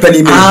afefe na me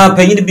panyini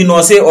panyini bi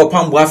no se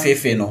Opambour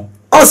afefe no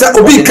o se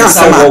obi kan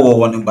sama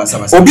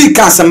obi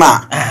kan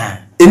sama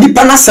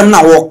enipa na sem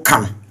na wo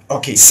kan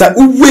okay sa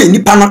uwe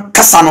nipa na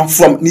kasa no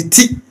from ni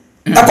ti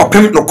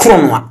akopem no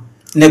kron no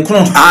ne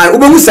kron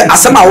obehu se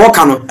asem a wo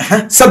kan no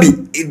sabi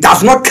it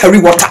does not carry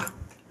water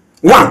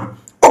one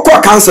oko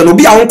call counsel no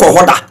be a uncle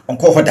hoda.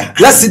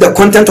 Let's see the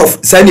content of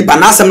say ni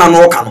panasem na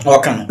no ka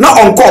no. Na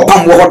uncle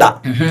Opambour hoda.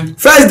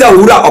 First day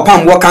wura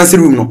Opambour counsel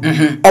room no.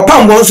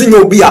 Opambour nso nya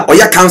obi a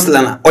oye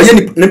counselor na oye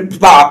ni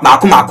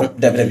maako.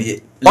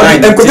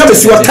 Enkonya be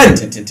siwa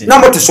 10 na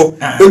mote so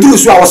eduru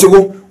so a wo se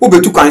go wo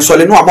betu kan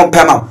sole no abon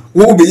pema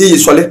wo be yi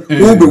sole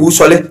wo be wu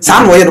sole sa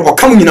na oye no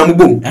okam nyina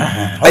mbom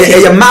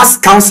eye mass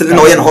counseling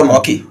na oye no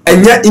ho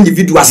enya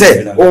individual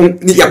say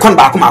ya kon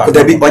maako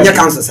da bi onye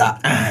counsel sa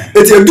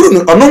eti eduru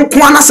no ono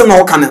nko anase na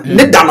wo kan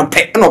ne da no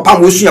pe na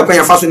Opambour osu ya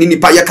kwanya fa so ni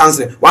nipa ye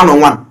counsel one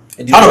on one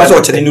ana ba so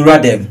o kire nura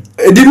dem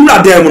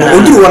no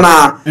oduru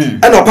wona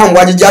e na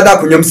Opambour agye ada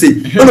konyam sei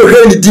e no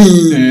hwe ni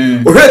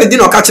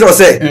din o ka kire o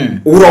say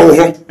wuro wo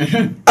ho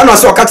ana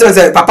so o ka kire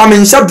say papa me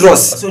nsha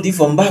dross so di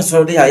from ba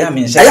so dey aya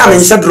me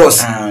nsha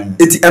dross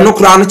eti eno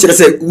kura no kire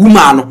say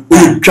woman no o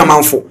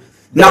twamanfo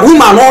na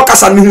woman no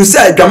kasa me hu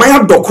say adwaman ya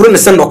dokoro ne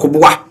se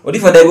ndokoboa odi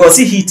for there was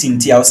heating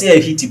tia o say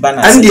heat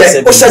banner and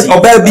there o say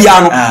oba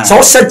bia no so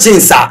o say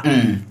jeans a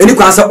eni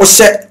kwan say o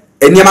say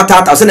eniema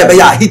tata so na be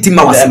ya hiti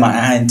ma wase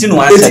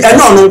ntino a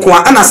eno no nko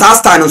ana sa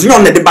style no so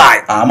yon ne de buy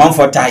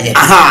amanfo taye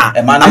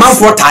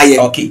amanfo taye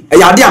okay e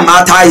ya de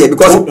ama taye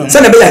because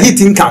so na be ya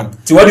hiting kan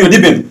ti wadi odi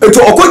bem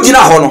eto okogina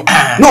ho no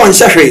na on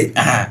hwehwe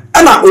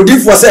ana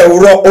odifo say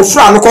woro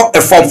ofra no ko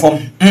efom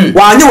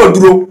wa anye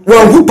waduro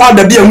wa hu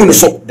powder bia mu no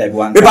so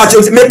me ba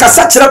che me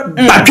kasa kire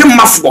badwe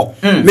mafo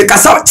me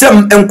kasa kire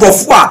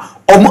enkrofo a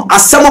omo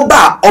asem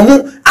ba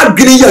omo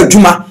adwene ya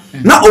adwuma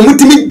na omo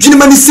timi dwene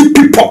mani si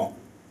people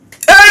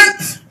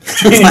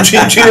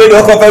Chile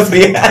do ko pa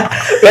free.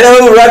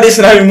 When we run this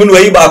now we mun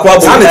we ba ko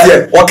abo.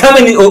 O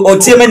come ni o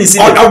tie mani si.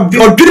 O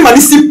dwene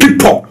mani si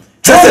people.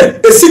 Say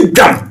e si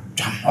dam.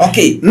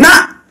 Okay. Na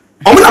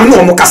omo na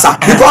me no kasa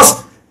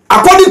because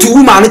according to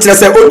woman it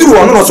say oduru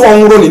ono no so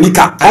onworo ni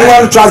nika.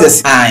 Onworo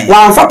trousers.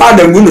 Wan fa pa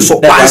da ngu so.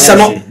 Wan hye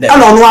no.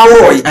 Ana ono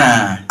aworo yi.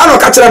 Ana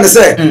ka kire ne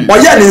say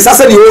oye ne nsa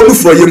se ne o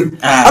nufuro yim.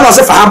 Ana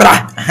se fa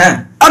habra.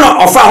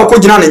 Ana ofa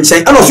akogina ne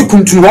nchen ana osi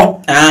kuntu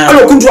ho ana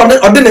kuntu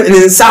ode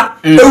ne nsa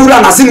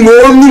ewura na se ne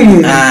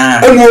onumu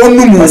enu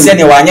onumu se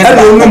ne wanya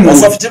na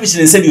so fitibishi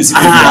ne se ne usi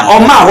o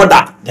ma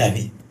hoda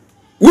David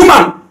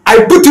woman I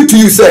put it to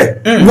you say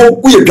wo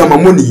uye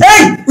dwamamoni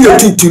uye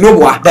tutu no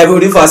boa David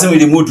odi for say we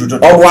dey mood do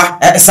oboa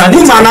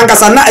woman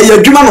ankasa na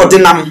eyadwuma no de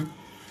nam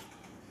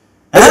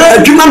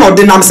adwuma no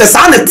de nam se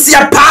sa na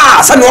tia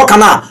pa sa ne o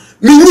kana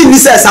minyi ni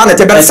se sa na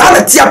te be sa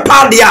na tia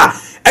pa dia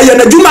eye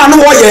na dwuma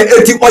no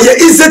oye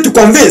easy to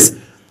convince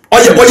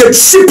oye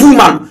cheap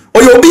woman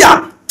oye obi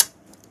a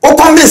o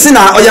convince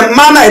na oye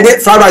man na ede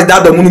fried rice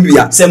da mu no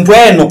bia sempo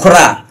e no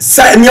kora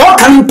say me o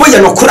kan po ye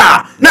no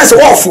kora na say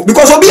off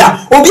because obi a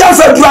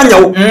fa duru anya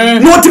wo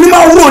no timi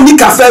ma wuro ni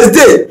ka first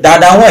day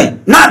dada wan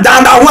na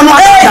dada wan no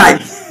ai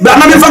but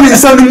na me family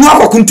say no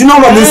akokuntu na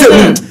wo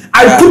say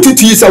I put it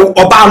to you say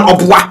oba an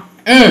oboa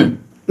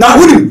na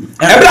hunim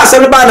e bla say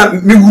ba na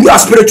me wuru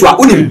spiritual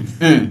unim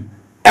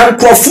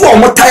enkrofo o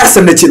motai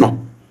asem na chi no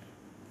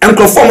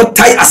enkrofo o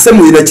motai asem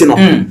we na chi no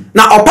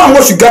na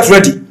Opambour should get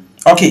ready.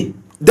 Okay,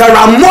 there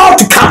are more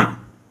to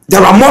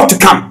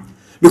come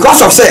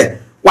because of say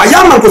why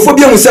enkrofo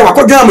bia mu say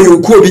wakodwan am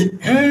yokuo bi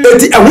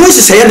enti ehun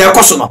hihye na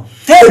ekoso no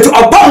enti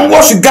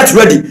Opambour should get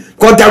ready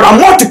because there are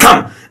more to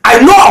come. I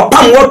know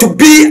Opambour to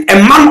be a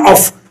man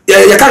of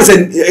you can say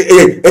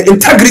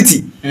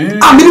integrity.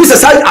 I mean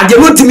say I dey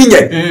not timi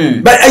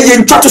nye but e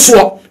ntwato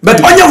so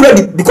but on you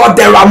ready because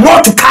there are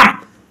more to come.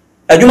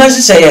 Adwuma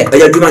hihye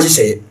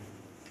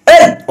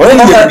oye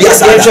no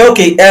bia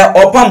okay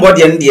Opambour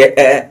de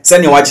ne se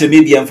ne wa kire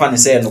me bia mfa ne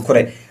se no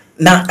kore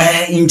na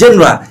in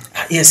general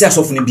yes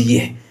asofu ne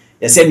biye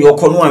yes ne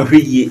okono anhwe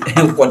yie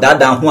ko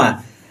dada ho a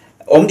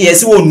om de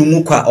yes wo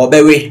numu kwa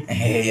obewe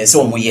yes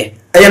wo moye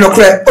eye no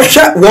kore o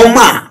hwe wo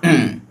ma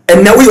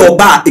enne we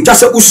oba e twa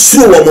se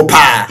usuro wo mo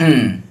pa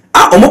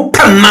a omo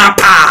pamma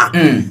pa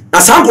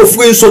na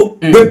sankofu enso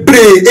bebre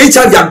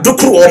HIV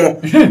adokro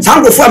omo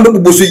sankofu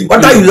ambebuboso yi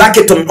whether you like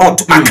it or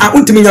not aka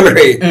untimi nya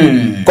mehwe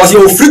because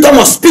your freedom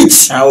of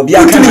speech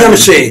untimi nya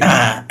mehwe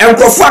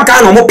enkofu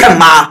aka na omo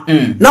pamma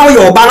now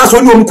your oba na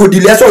so ni omo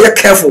kodile so you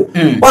careful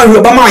when you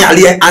oba ma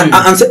yale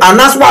and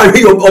that's why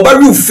you oba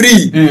you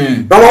free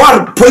number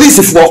one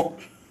police for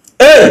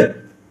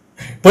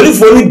police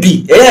for ni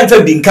bi emfa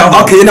bi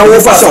nka okay na wo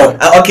fa so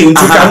okay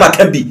ntu ka ma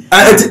ka bi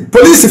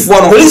police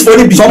for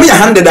ni bi so me ya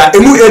handed that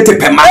emu 80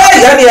 pema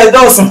ya ni e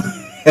do so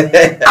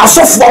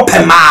aso for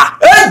pema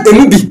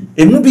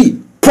emu bi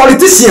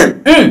politician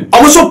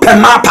omo so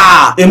pema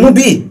pa emu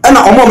bi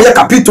na omo ya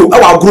capito e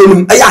wa agro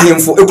num e ya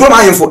ahemfo e krom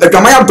ahemfo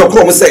adwama ya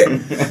dokro mo se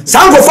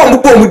sango fo mo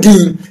bo mu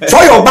din so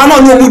your ba na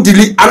onye mu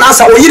dili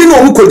anasa wo yiri na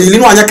omo kodili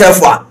no anya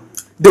careful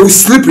they will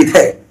sleep with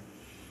her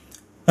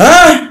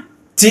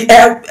ti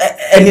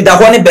eni da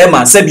ho ne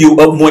bema se bi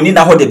money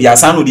na ho de bia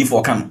san no di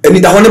for kan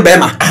eni da ho ne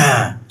bema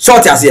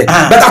short as here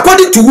but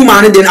according to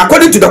woman then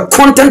according to the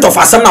content of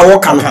asem na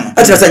work kan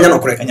e tell say nya no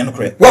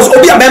correct because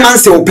obi a bema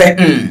nse ope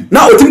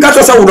na otim ka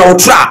so wo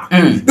tra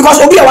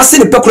because obi a wase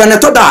ne pekura ne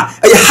to da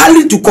e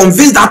highly to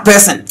convince that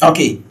person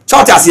okay So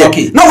what I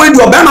say? No way do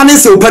Obama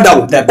say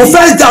Opadao. O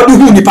first down do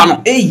who nipa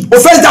no. O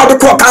first down do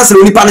call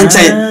cancel nipa no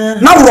nchen.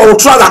 Na wo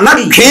trouser na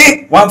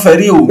hwe. One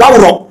ferry o.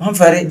 One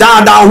ferry.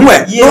 Da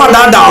hwe.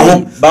 No da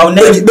ho. Ba o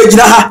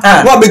begyina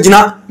ha. No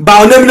begyina.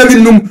 Ba o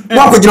nem num.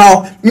 No akogina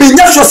ho. Me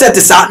nya sure set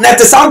sa. Na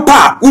te sa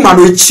mpa woman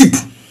no cheap.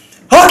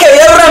 Okay,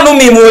 every no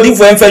me modi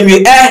for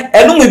enfanwe.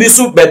 Enu me bi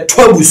so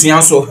beto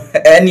abusuan so.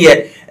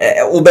 Ene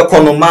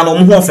obekono ma no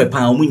ho fe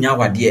pan mu nya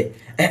wade.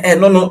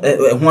 No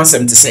who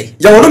asem to say.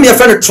 Ya wono me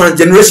friend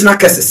transgenerational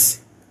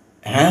curses.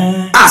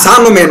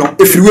 Sa no me no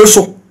efiriwe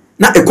so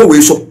na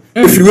ekowe so.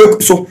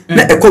 Efiriwe so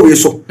na ekowe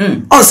so.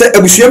 On say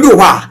abusua bi wo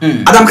ha.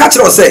 Adam ka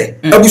kire o say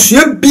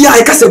abusua bi a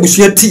e ka say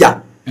abusua ti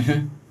ya.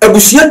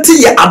 Abusua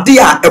ti ye ade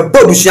a eba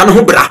abusua no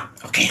ho bra.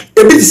 Okay.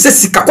 Ebi ti say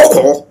sika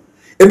kokko.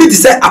 Ebi ti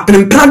say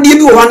apenempra de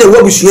bi wo ha na ewo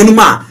abusua ni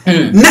ma.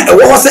 Na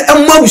ewo ho say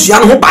emma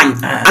abusua no ho ban.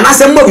 Ana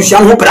say emma abusua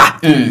no ho bra.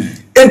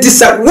 Enti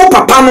se wo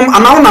papa nom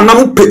ana wo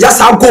nanam pagya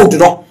sa gold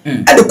no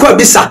e de kwa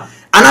bisa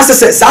ana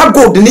se sa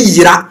gold ni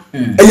yira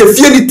e ye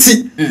fie ni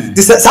ti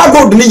di se sa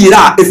gold ni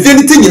yira e fie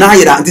ni ti nyina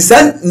yira enti se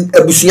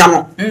abusua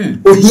no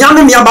ohia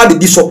no me aba de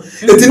bi so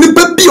enti ni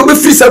pa bi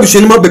obefiri sa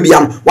abusua no ma babia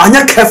no wa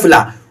nya careful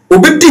a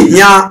obedi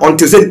hia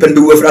until say depend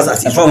be we fra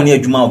sa fa woni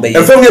adwuma obey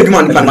fa woni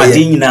adwuma ni pa na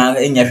nyina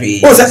enya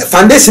hwe o se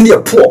foundation ye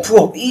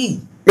poor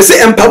me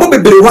say empabo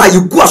bebere wa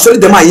you go asori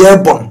dem a ye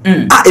bon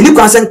eni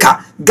kwan se nka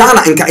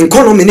Ghana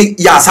economy ni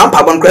ya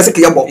sampa bon krese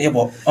ke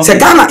yebo se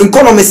Ghana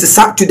economy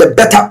sesa to the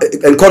better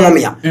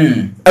economy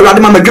ewade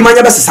ma madwuma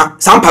nya be sesa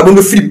sampa bon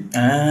be free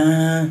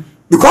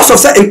because of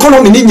say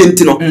economy ni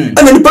nyenti no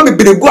ena nipa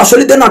bebere go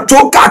asori dem na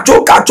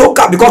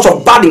choka because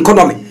of bad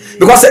economy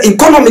because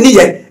economy ni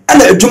ye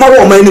ena adwuma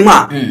wo man ni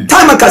ma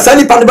time ka sa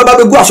nipa ne baba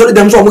be go asori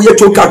dem so mo ye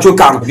choka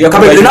no ka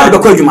be na be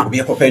ko adwuma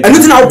enu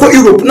ti na ko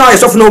Europe na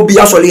yourself no be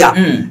asori a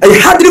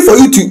it's hard for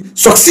you to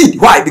succeed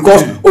why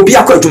because obi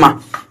akọ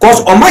adwuma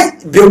because on my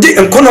building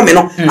economy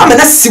no am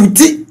na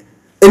siwti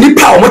eni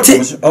pa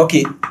omote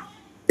okay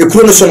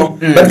ekuro no so no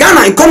but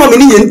Ghana economy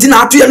ni yenti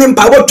na ato ye ne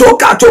mpa bo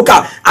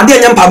choka ade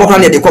anya mpa bo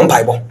kana de ko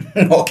mpa bo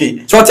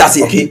okay so what I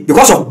say okay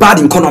because of bad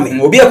economy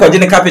obi akwaje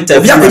ne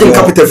capital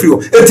free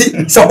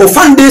eti so o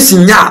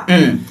foundation nya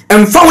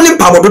emfa woni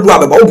mpa bo dodo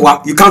abeba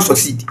obua you can't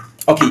succeed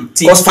okay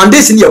because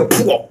foundation ye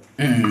poor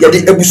ye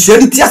de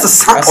ebusuani ti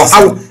asesa o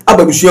hawo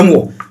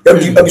ababusuamu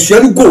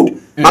ebusuani gold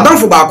madam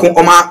fo ba ko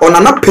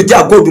onana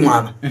pagya gold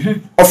ma no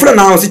ofre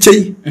na o se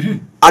chei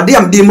ade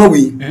am de ma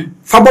wi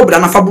fa bobra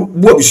na fa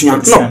bu abusua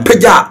no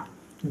pagya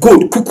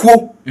gold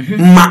kukuo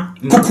ma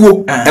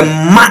kukuo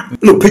ma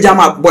no pagya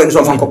ma boy no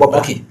so fa ko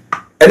okay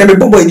ene me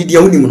bobo ni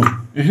dia wonim no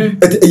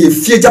ye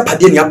fie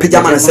japade ni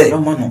apagya ma na se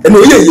ene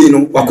ye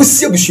no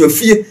wakosi abusua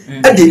fie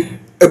ade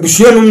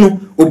abusua no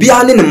obi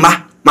ane ne ma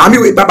Mami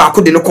we baba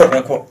ko de no ko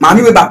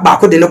mami we baba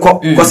ko de no ko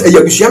because e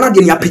abusua na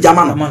de ni apagya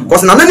ma no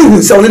because na nani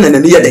hu se won na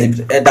nani ye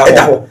de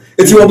eda ho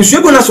eti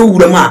abusua go na so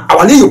wura ma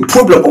awale your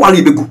problem o wale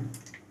begu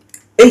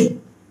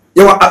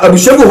ye wa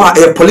abusua go ha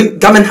a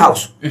polygamy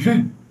house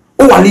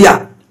o wale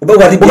ya o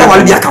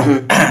wale bia ka ho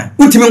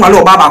utimi wale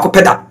o baba ko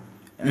peda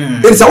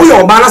enti se wo ye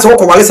o ba na se wo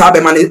ko wale sa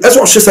be ma ne e so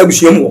hwese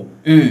abusua mu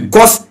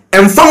because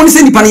emfa won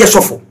se nipa ne ye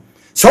sofo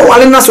so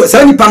wale na so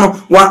sa nipa no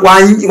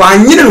wa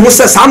nyine no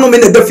se sa no me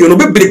na dafio no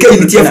be breke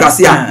ni tie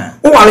frase a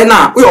o wale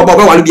na o yo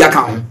baba wale bia ka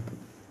ho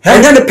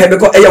enya ne pebe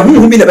ko e ya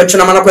hu bi na be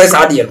twena mana ko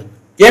sa ade no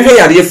ye hwe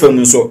yare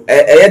fam so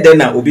ye den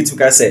na obi tu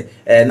ka se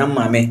na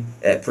mame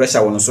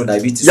pressure won so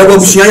diabetes ya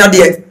wabusuan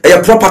yade e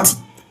property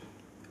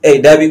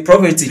David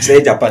property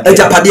trade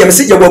japade me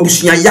se ya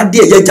wabusuan yade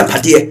ye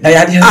japade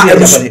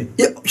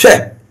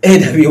hwe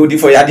David odi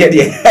for yade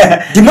de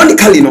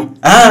demonically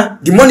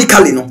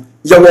no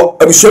yawo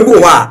abusua bi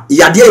wo ha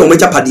yade ye o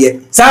majapade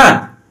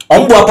sa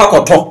ombo apa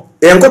koto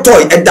enkoto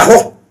eda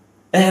ho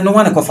no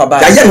wane ko fa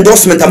ba ya ye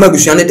endorsement ama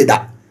abusua ne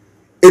deda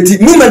eti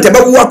movement ebe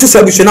wo to sa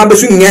abusua na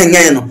besu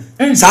nyen no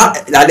sa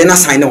ade na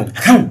sign no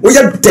wo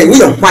ye den wo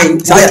ye hwan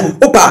sa ya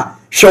opa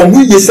hwe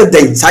mu ye se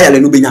den sa ya le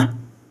no benya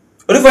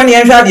Orifa ni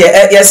enhwa de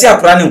yesi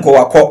akora ne nko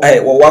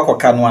wo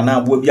wakoka no ana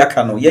abo bi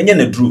aka no yenye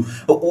na duru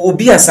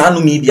obi asa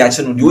no mi bi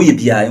ache no de oye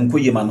bia enko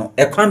yema no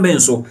ekwan ben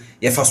so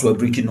ye fa so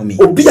abriki no mi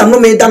obi ano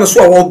me da no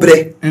so wo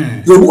bre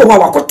ye obi wo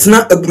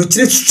wakotena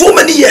aburuchire so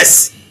many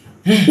years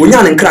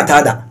onya ne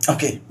nkrata da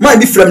okay my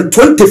be from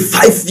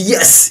 25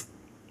 years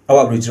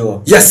our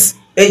aburuchire yes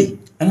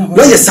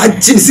no ye sa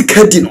jini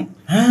sikadi no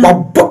wa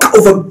boka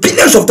over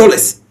billions of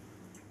dollars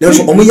then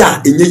so omo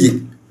ya enyeye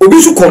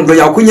obi su kondo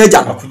ya akunya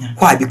ja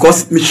why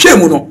because me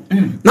hwemu no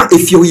na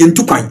efie wo ye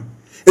ntukwan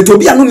eto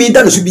obi anu me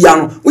da no so bia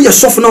no wo ye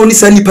soft na oni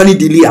sa nipa ni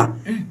delia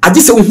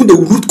agi se wo hu the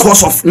root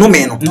cause of no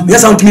me no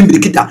yes am timi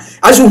birikita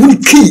agi se wo hu ni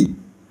key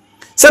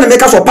se na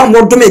make us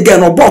Opambour do me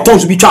again no bottom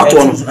so bi twa to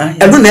no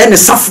eno na ene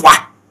safwa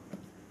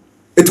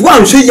eto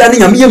wan hwe ya ni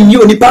nyame ye mi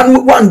onipa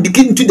no wan dig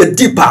into the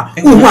deeper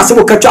wo hu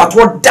asem ka twa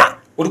to da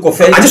wo ko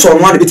fe agi so no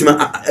wan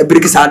bitima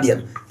birikisa ade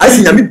no agi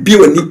se nyame bie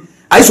wani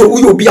I saw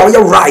you be our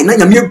right now.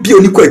 You be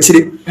only quite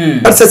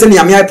that says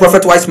any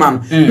prophet wise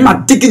man.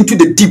 Not dig into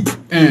the deep.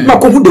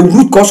 Not come the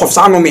root cause of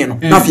Sanomeno.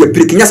 Now if you're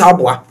breaking yes, our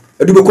boy.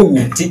 edu be ko wu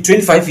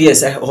 25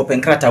 years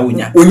open krata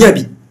wonya onya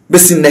bi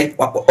besinne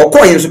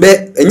okọ yen so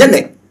be enye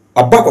ne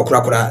aba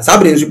kokora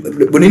sabre nso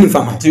bonini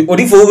fama ti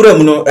odifo owura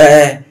mu no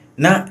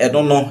na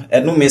edo no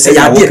eno me se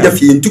ya de da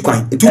fie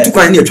ntukwan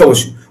ne etwa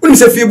wasu unim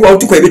se fie bu a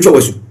otukwan be twa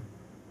wasu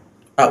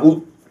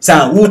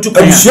sa wo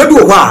tukwan abusua bi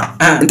wo ho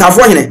a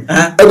ntafo hene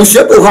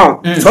abusua bi wo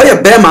ho so ye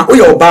bema wo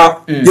ye oba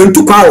ye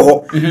ntukwan wo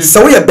ho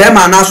so wo ye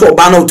bema na so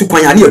oba na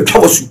otukwan ya ne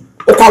etwa wasu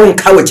okwa wo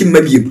nka wachi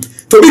mabiem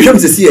to bi hwem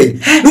sesi ye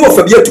ne wo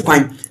fa bi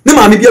atukwan ne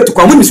maame bi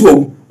atukwan mo nisi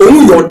wo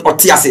onu ye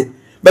otiase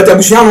but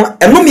abusua no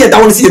eno me da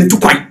won se ye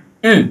ntukwan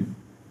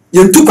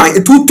yentukwan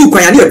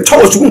etutukwan ya ne etwa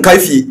wasu nka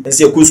fie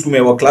ese kuskume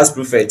wo class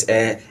prefect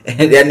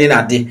ne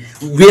na de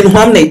we no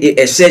ham na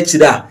ehye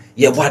kira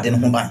ye wade no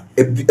ho ban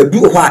ebi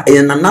ho a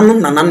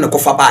nanam ne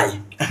kofa bae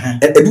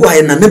ebi ho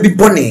a nanam bi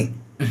bone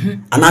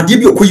anade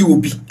bi okoyi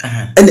obi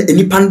ene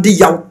enipa nde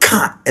yaw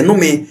ka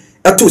enome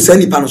eto sa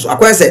nipa no so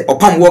akoye se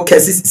Opambour care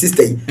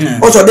sister yi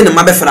o so de ne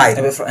mabe fry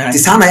ti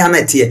sa na ya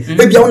na tie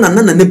ebi a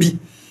nanam bi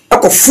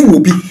akofu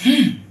obi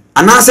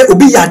anase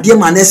obi ya de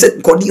ma na se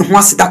kodi ho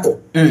asedako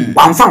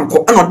wamfa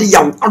nko ena de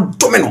yaw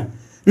adome no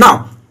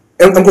now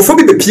enkofo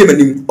bi be pie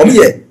manim omo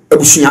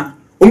abusua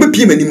ombe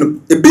pie manim no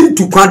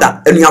ebintu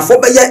kwada enuafo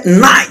be ye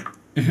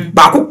 9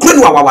 ba ko kro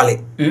ni wawale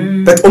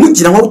but omo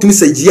gina ho tumi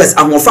say yes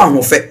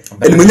ahofe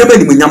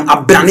enimonyam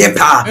abrane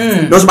pa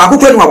no so ba ko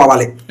kro ni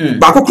wawale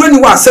ba ko kro ni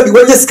wa sabi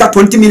wanya sika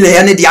 20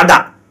 million ne de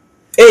ada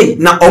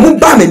na omo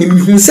ba manim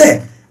hu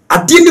se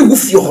ade ne wo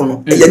fie ho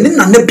no ye ne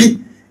nana bi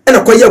ena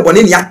koye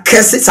bone ne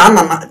yakese sa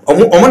nana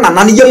omo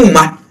nana ne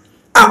yamuma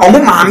omo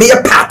maame ye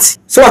part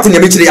so what ne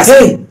me kire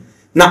yase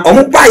na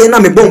omo baye na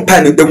me bon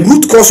pa the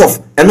root cause of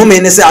eno me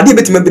ne say ade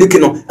betima break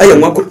no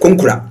nwa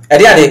konkura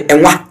ade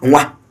nwa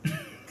nwa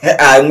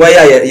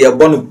ya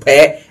bonu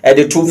pe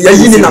ade to ya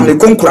yini na me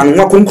konkura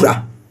nwa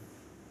konkura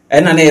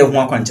ena na ye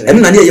ho akwankyere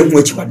ena na ye ho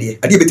achiwade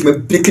ade betima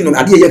break no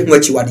ade ye ho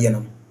achiwade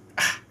no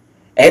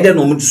ede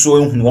no mo so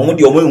ehunu omo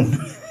de omo ehunu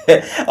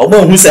omo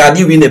ehunu say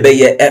ade wi ne be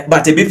ye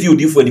but e be fi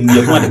odifo ni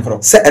ye ho ade kro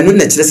say eno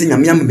na kire say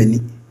nyame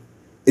amani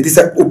it is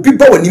a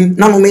people when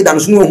na no me da no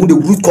so who the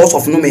root cause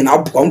of no me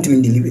na want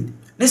me delivered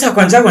nesa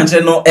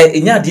kwankire no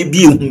enya ade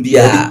bi ehun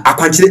bia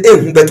akwankire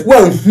ehun but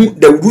one who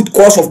the root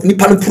cause of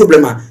nipa no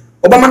problem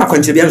obama na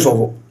kwankire bia nso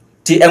ho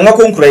ti enwa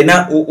konkura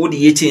na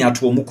odi ye chen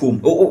ato mu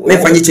kom me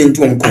kwanye chen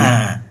nto mu kom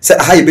se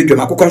aha ye bedwam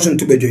akokon so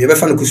nto bedwam ye be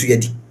fa no kusu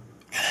yadi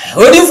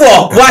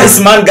odifo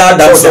wise man god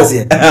that so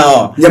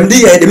yamde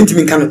ye de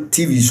mitimi kan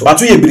tv so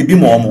bato ye biribi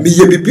mo mo me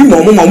ye biribi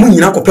mo mo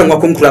nyina kopɛ nwa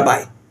konkura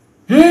bai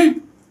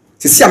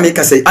sisi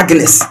America say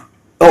Agnes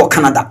or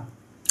Canada.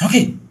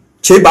 Okay.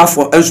 Cheba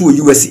for enso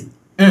USA.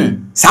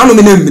 Sa no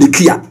me na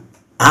America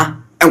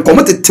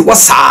enkomote te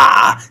wasa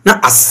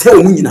na ase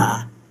o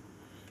nyina.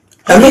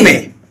 Eno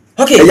me.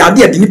 Okay. Ya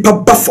de nipa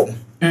bafo.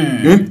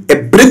 E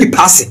bredi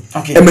pass.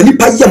 E mani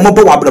pa ye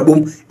mobo wa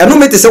brabom. Eno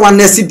me te se wan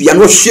nurse dua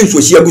no hwe nso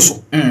hia gu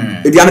so.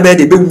 E dua no be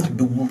de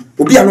bewu.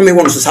 Obi ano me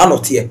won so sa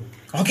not here.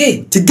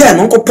 Okay. Ti get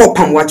no ko pop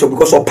watch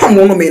because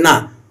Opambour no me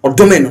na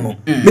odome no.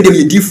 Me dem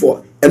ye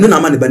D4 enu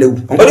na ma ne ba na wu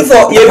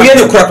only ye wie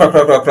ne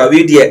kra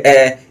we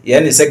de ye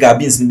ne se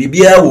gabins ne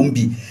bibia wo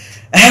mbi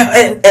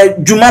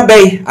djuma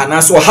bay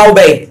anaso how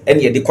bay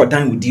ene ye de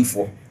kodan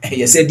odifo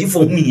ye se difo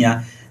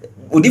huhia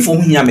odifo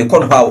huhia me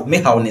kono ha me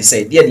ha ne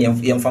se de ne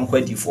ye mfa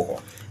kwa difo ho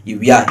ye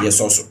wia ye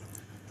soso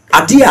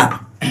ade a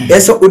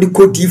eso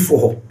odiko difo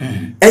ho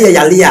eye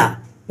yale a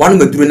wanu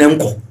maduru ne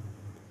nko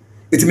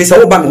itimi se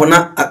wo ba me ho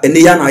na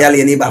ene ya na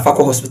yale ne ba fa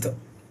ko hospital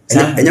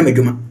enya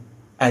madwuma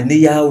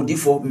ane ya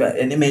odifo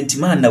ene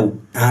mentima na wo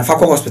fa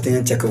ko hospital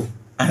yen check wo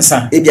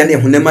ansa e bia na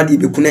ehunama di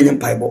be ku na nya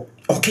mpaibo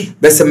okay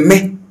bese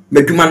me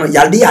madwuma no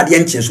yade ade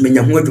nche so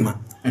menya ho adwuma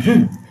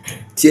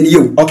tie ni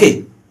yew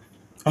okay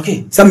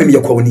sa me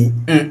yakoni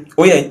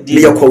oye di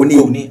me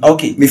yakoni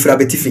okay me fra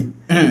betifi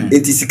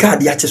enti sika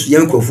ade ache so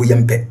yen kwafo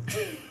yempe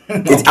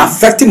it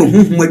affect me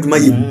hu adwuma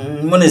yem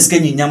mo na sika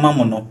nyinya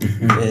mamo no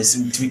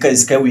tifika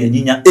sika we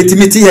nyinya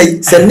etimiti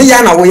hei se ne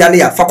ya na wo yale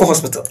ya fa ko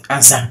hospital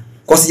ansa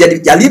cause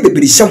yale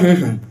bebiri hye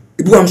honhom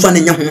ebu am so na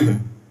nya honhom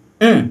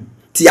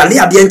ti yale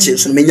ade nche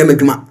so menya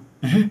madwuma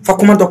fa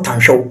koma doctor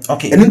nhwew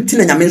enu ti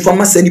na nyame so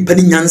amasa ni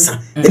pani nyansa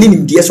eni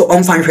nimdie so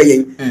onfa nhwe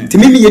yen ti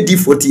mimi ye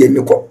D40 yen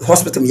me ko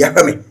hospital ya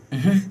hwe me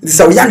ti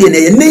sa yale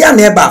ne ya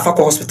na eba fa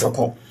ko hospital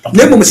ko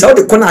na mum se wo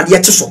de ko na ade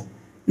eche so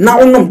na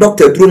onom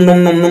doctor duro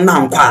nom na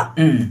nkwa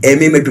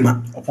me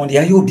madwuma upon the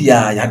ayo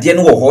bia ya de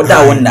no wo ho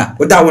da wonna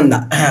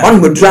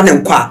on madura na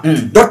nkwa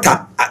doctor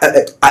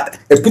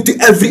put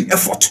every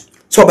effort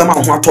so be ma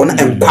ho ato na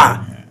nkwa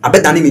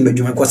abeda ne me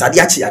madwuma because ade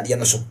ache ade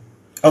no so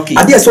okay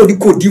ade so di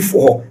ko di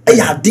for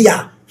ya ade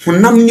a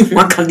honam ni ho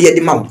aka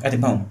de ma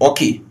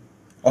okay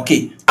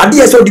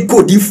ade so di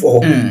ko di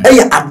for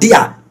ya ade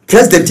a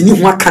president ni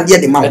ho aka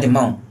de ma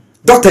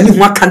doctor ni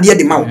ho aka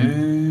de ma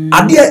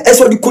ade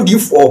so di ko di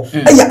for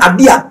ya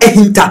ade a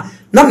ehinta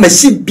na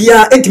machine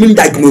bia entimi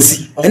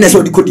diagnose ene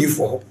so di ko di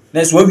for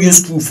na so we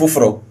school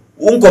foforo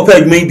unko pa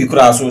adwuma bi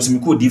kura so se mi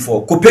ko di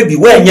for ko pa bi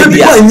wa nya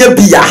bia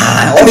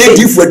ene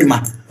di for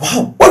adwuma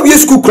wow we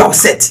school crowd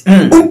set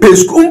umpe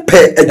school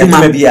umpe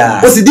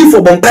adwuma was di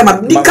for bompa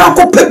ma di kan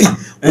ko papi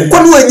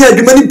ko no anya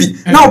adwuma ni bi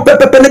now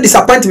pepe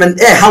disappointment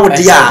how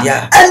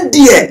dia and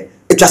there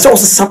it was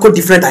also some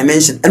different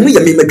dimension and we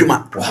me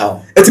adwuma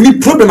wow it me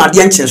problem ade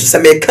ancient so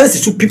say me can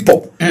see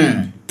people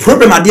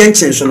problem ade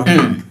ancient so no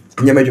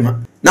nya adwuma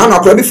now no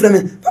akora bi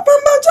frame papa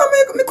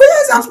mba me ko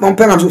exams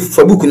bompa na so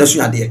fa book na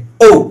so ade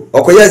oh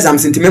okoya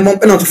exams ntime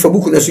bompa na so fa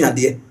book na so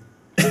ade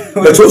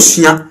but so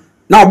sua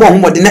na obo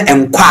homode na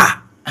enkwa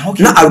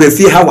na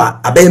awrefi hawa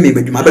abaye me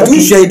badwuma but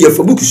you share there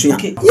for book sua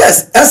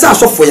yes esa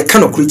so for ye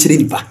kind of creature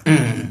nipa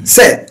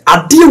say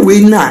ade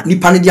we na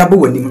nipa ne dia bo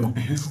wanim no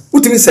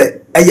utimi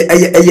say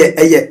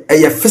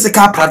eye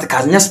physical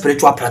practical nya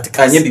spiritual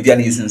practical nya bibia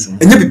na yesunsun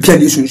nya bibia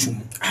na yesunsun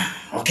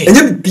okay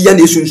nya bibia na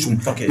yesunsun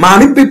ma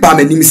me pepa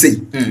manim say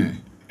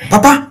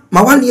papa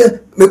ma wane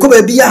me ko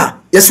ba bia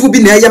yesu bi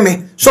na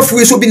yeme sofu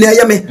we so bi na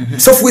yeme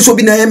sofu we so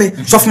bi na yeme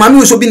sofu mami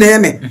we so bi na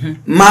yeme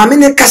mami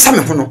ne kasa me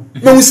ho no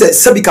na hu se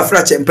sabika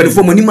frache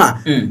mpanifo monima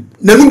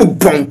na num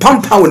bon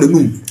pampa wo na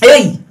num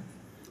ei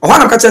o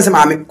hana ka chense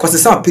mami ko se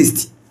sa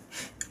paste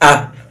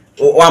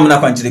o amna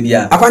kwanchire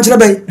bia akwanchire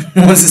ben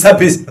mo se sa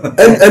paste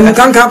en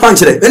kan kan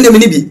kwanchire en me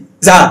ni bi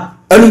za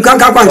en kan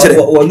kan kwanchire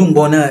wo num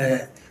bona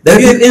da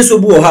bi enso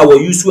bu o ha wo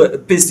use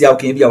paste ya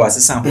kan bia wa se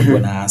san ho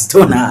na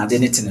still na de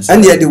netin so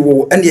en ye de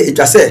wo en ye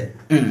itwa se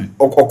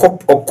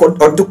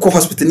okọ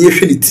hospital ni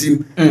ehwe ni trim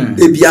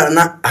ebia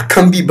na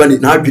akam bi ba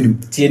na adwenim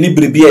tie ni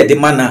brebi e de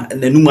mana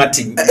nanum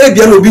atin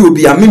ebia na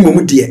obi a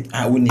mimom de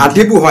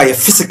ade bi ho ya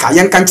physical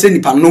yen kan kire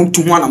nipa no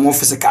tu ho na mo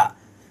physical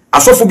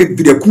asofo be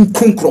bi de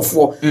kun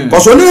krofo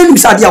because oni nim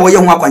sa ade a wo ye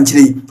ho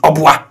akwankire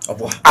oboa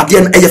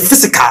ade na e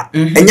physical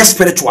enya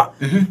spiritual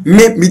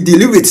me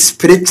deal with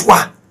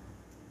spiritual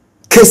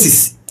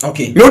cases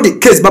okay no the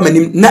case ba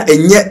manim na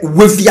enye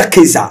wavia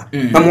case a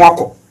na mo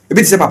akọ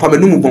ebi se papa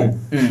manum bon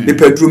me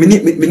pedro me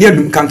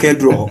adum kankan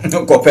dro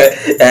ko pe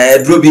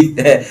dro bi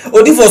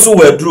odi for so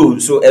we dro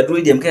so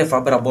dro dem kan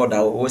fa bra board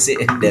o se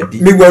da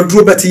bi me we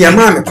dro but ya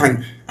ma me kwan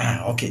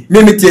okay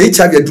me tie each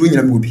have dro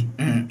nyina me obi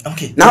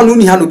okay now no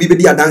ni ha no bi be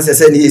dia dance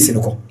se ne yesi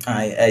no ko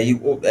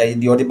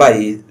di odi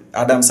bai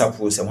Adam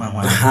Sapo se wan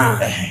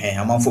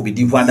amanfo bi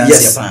di wan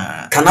dance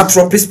pa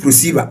ch0p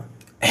procedure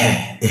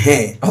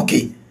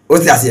okay what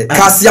they say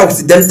cassia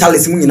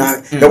occidentalist mu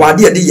nyina the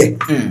wade de ye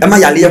e ma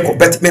yale ko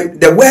but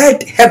the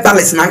word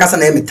herbalist na ngasa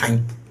na e metan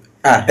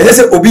e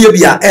say obi ye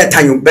bia e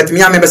tan but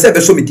me am be say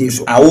be so metin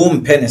so awo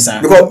mpe ne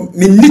san because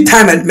me need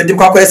time and me de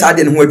kwa kwa say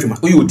ade ne ho adwuma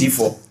o you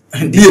d4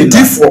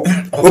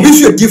 d4 obi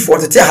so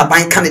d4 te ha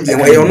ban kan de e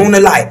no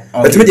lie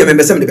but me de me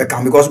be say me de be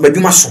kan because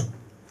badwuma so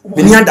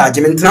me ni anda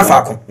je me ntina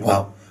fa ko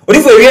wow odi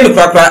for yen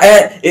krakra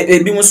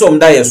bi mo so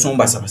mda ye so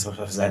basa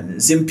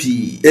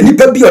simpi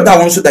enipa bi oda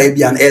won so da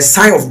bia a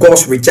sign of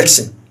God's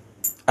rejection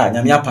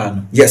nyame apa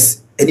no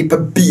yes enipa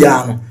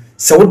bia no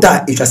se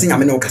woda etwase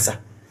nyame ne okasa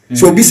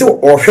so obi se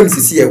o hwem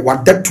sisi ye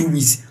wada 2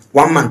 weeks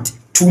 1 month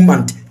 2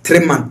 month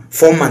 3 month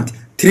 4 month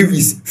 3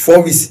 weeks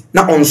 4 weeks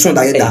na on so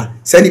da ye da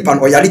se nipa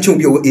no yale che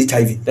obi o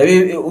HIV da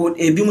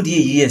bi mu de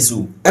years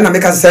o na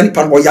meka se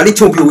nipa no yale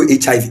che obi o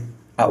HIV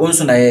on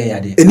so na ye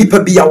yade enipa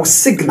bia o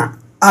signal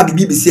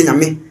bibi bi se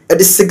nyame e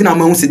de signal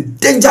ma say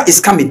danger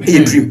is coming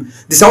a dream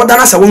this order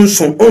na say won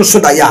so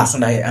da ya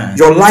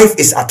your life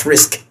is at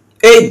risk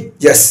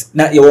yes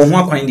na ye wo ho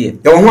akwan de ye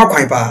wo ho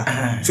akwan pa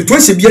so to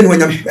se bia no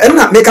nyam e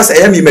na make us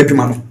e me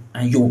madwuma no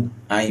ayo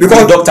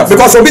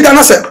because obi da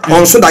na say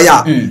on so da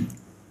ya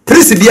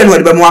priest bia no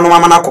de be mo anu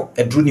amanako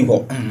edru ni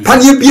ho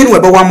pan ye bia no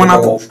be wo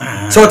amanako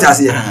so what I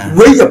say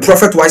we a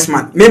prophet wise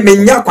man me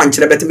nya kwan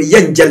kire bet me ye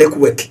angelic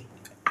work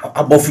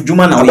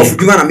abofuduma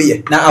na me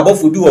ye na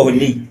abofudu wo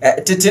ni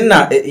tete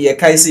na ye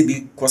kai se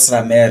bi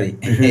kosra Mary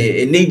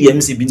ne die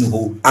mse bi no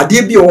ho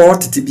ade bi wo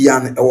tete bia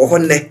na wo ho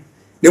ne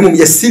na mum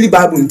ye sili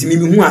bible ntimi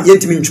mi hu a ye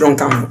ntimi ntworo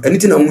nka ho eni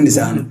ti na hu ni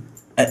sa no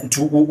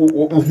tu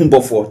hu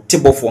bofo ti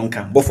bofo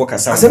nka bofo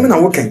kasa asem na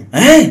wo kan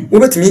wo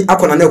betimi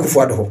akona na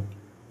akufo ado ho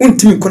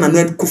untimi kona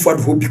na akufo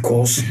ado ho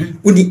because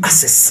uni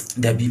access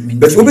da bi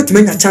but wo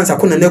betimi nya chance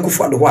akona na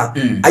akufo ado ho a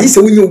ayi se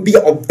wonya obi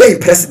obey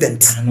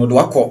president no do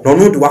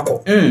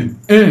wako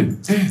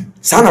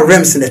sana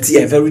realms in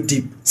the very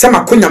deep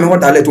sama konya me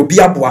hoda let obi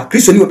aboa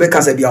kristo ni obe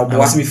kasa bi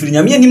aboa asmi firi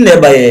nyame anim na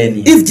eba ye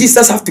ni if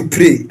Jesus have to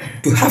pray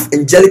to have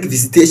angelic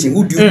visitation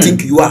who do you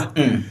think you are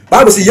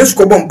bible say yesu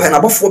ko bom pa na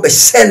bofo be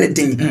share ne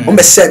din on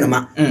be share ne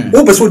ma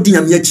wo be so di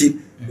nyame achi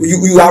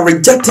you are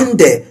rejecting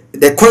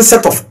the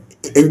concept of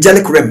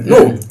angelic realm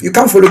no you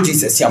can't follow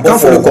Jesus you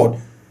can't follow God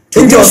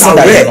angels are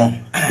rare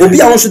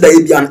obi also that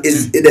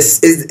is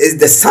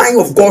the sign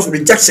of God's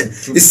rejection.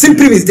 It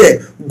simply means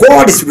there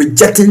God is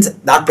rejecting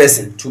that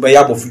person. You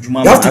have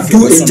to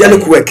do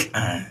angelic work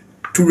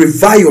to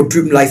revive your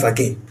dream life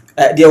again.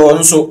 There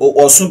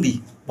also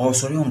be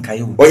sorry on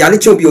kayo or yali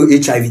chobi o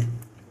HIV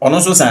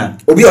also san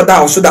obi oda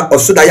also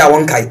that ya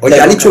won kai or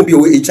yali chobi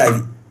o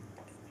HIV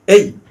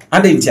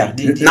ande ntia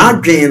na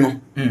adwen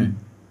no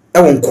e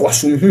won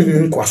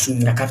kwaso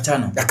na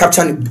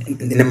capture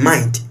in the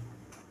mind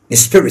the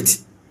spirit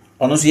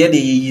ono so ye de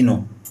yi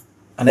no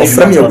ana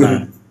from your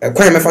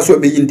kwan me fa so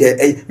be yin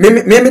de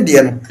me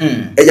de no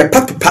ya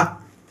patupa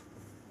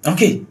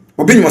okay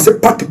obi nyimo se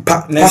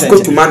patupa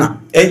pasco to mana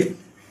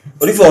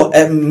only for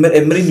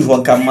emri ni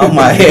won kam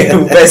mama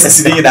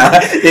versus ni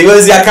na e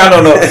go zi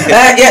aka no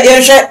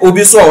ye hwe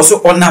obi so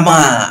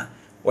onama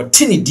o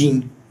tini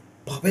din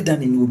ba da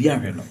ni obi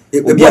ahwe no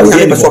obi a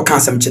ye be so kan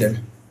sam kire no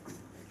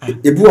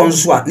ebu on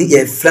so a ni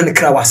ye friend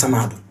kra wa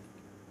samado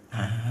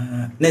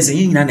na ze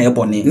nyina na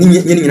ebone ni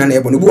nyina na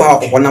ebone bu a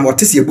onam o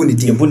tese ebu ni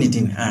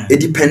din it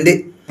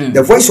depend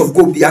the voice of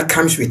God be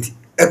comes with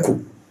echo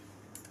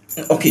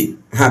okay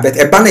but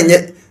e ba na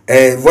nye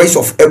voice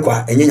of echo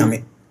a enye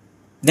nyame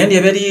then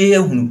the very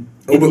ehunu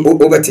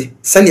obeti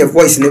send your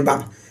voice ne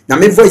ba na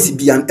me voice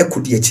bi an echo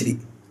di akiri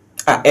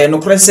no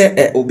kore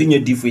se obi nye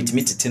d4 it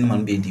me tete no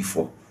man be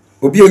d4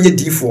 obi onye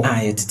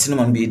d4 ye tete no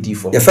man be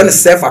d4 the friend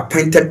self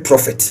appointed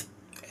prophet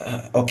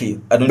okay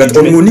I don't but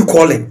only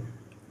calling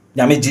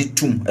nyame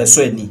gitum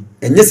so ani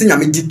enye se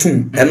nyame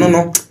gitum eno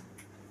no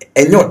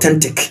enye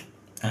authentic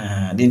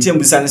the ntem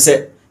busa ne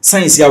se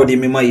science ya wode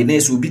mema ye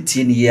na so obi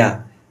tie ne ya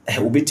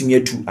obetimi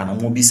atu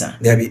anamo bisa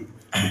there be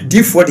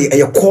d4 the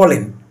eye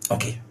calling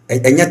okay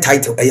enye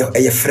title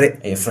eye frɛ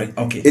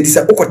okay it is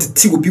a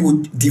okoteti obi wo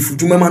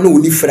difuduma ma na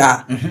oni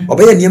fra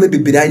obeye niam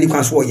bebira ni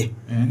kwan so oye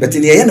but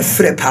ne eye ne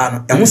frɛ pa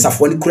no ehun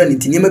safo ni kura ni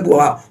niam bi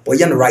wo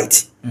oye no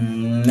right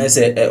na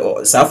se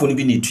safo ni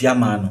bi ni tua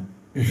ma no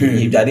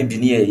e dare bi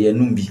ni ye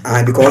num bi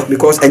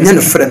because enye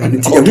ne frɛ no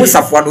nti ehun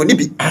safo no ni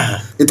bi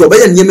nti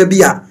obeye niam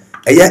bi a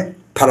eye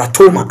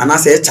paratoma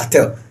anase eye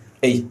chatel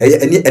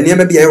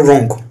eniam bi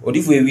wrong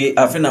odifo ewie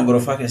afi na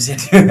brofa ke se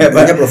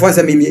nya brofa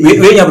se me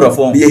we nya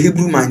brofa be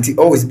Hebrew man ti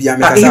always be am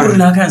kasa Hebrew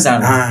na kan sa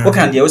no o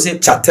kan dia o se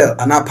chatel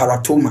ana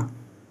paratoma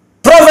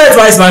prophet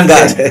wise man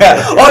God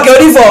okay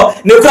odifo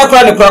ne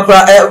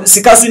kura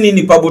sikasu ni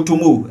nipa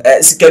botomu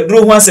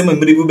sikaduro ho asem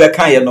mmiri bi be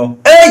kan ye no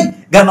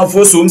Ghana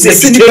for so se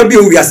sikaduro bi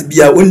o wiase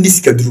bia oni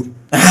sikaduro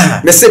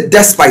me say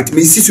despite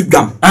me sisu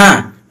gam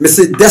me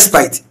say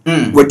despite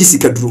we di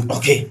sikaduro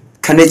okay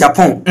Kane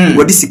Japan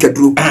wadi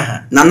sikaduro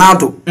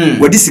Nanado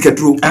wadi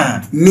sikaduro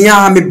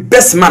mia me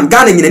best man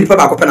Ghana nyina nipa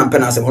ba ko pena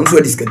mpena asem onso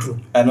wadi sikaduro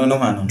no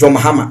man John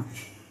Mahama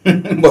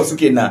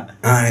bosuke na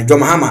John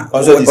Mahama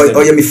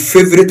oye my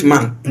favorite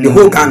man the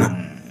whole Ghana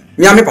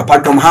mia me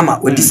papa John Mahama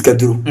wadi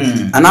sikaduro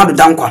Anado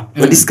Dankwa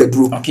wadi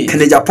sikaduro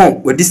Kane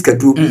Japan wadi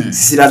sikaduro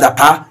Sisira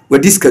Dapa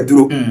wadi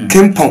sikaduro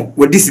Kempon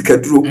wadi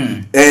sikaduro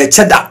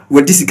Cheda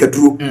wadi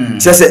sikaduro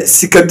sese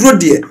sikaduro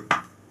de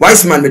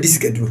wise man wadi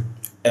sikaduro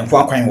enho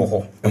akwan wo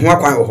ho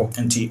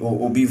nti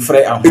obi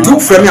frɛ ahwa it will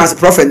frame me as a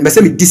prophet me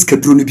say me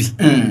diskaduro no bi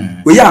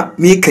we ya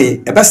me kan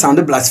e be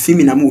sound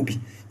blasphemy na mo bi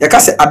ya ka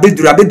se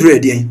abeduro e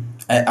de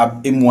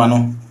emua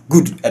no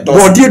good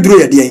body duro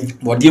e de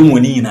body emu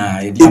ni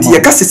na e de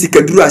ya ka se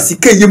sikaduro a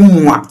sika ye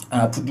mua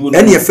puduo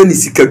ene ye fa ni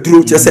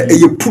sikaduro che se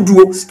eye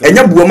puduo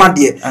enya buoma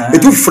de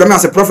it will frame me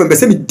as a prophet me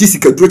say me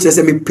diskaduro che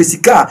se me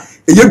pesika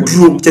eye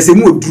duro che se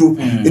mu oduro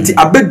nti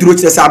abeduro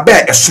che se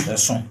abe eso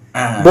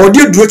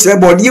body duro che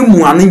body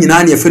emu anu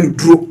nyina na ye fa ni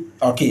duro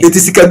okay it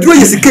is sikaduro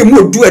ye sika mu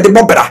oduro e de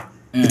bobra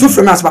it will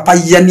frame me as papa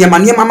ye niam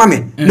mama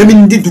na me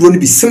ndi duro no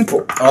bi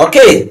simple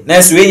okay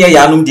na so we nya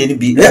ya anum de ni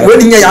bi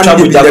we nya ya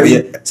anum de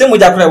bi se mo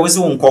jakra we se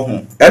won ko ho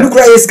enu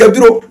kura ye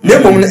sikaduro na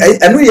mom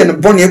enu ye ne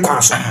bone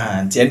kwa so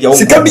nti en dia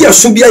sika bi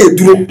aso bia ye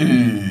duro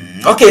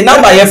okay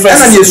number ye first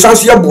na ye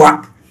sanso ye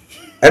boa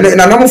ene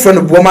na nam fo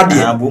no booma de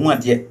booma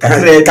de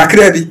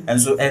kakra bi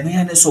enso enu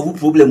ya ne solve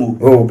problem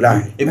oh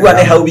blind ebi wa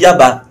ne ha obi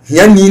aba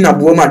ya ni na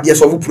booma de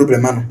solve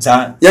problem ano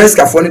ya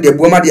skafo ne de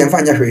booma de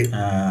mfa nya hwe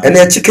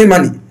ene chicken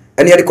money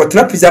ene ye de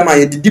kotna pizza ma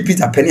ye di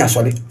pizza penny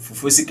asole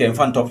fufu sika en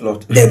fan top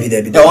lot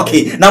debi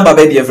okay number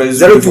be de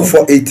friends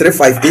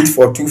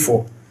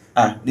 0248358424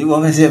 di wo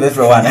me se be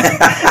fra wana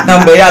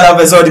number ya la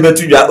person di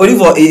betudwa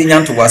olivo e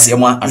nyanto wase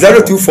mo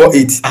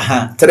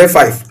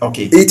 0248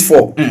 okay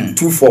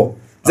 8424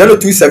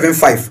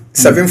 0275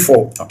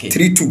 74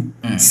 32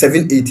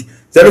 78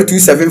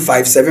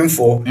 0275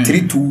 74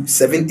 32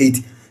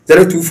 78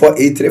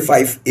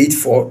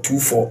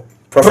 0248358424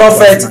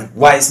 prophet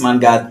wise man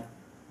God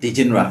the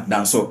general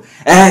dan so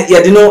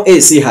ye de no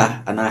see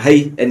her ana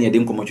hai ene ye de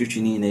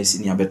nkomotwetwe ni na esi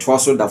ni abetwa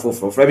so da for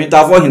from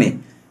ta for hene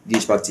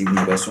ghpack TV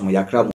ni be so mo yakra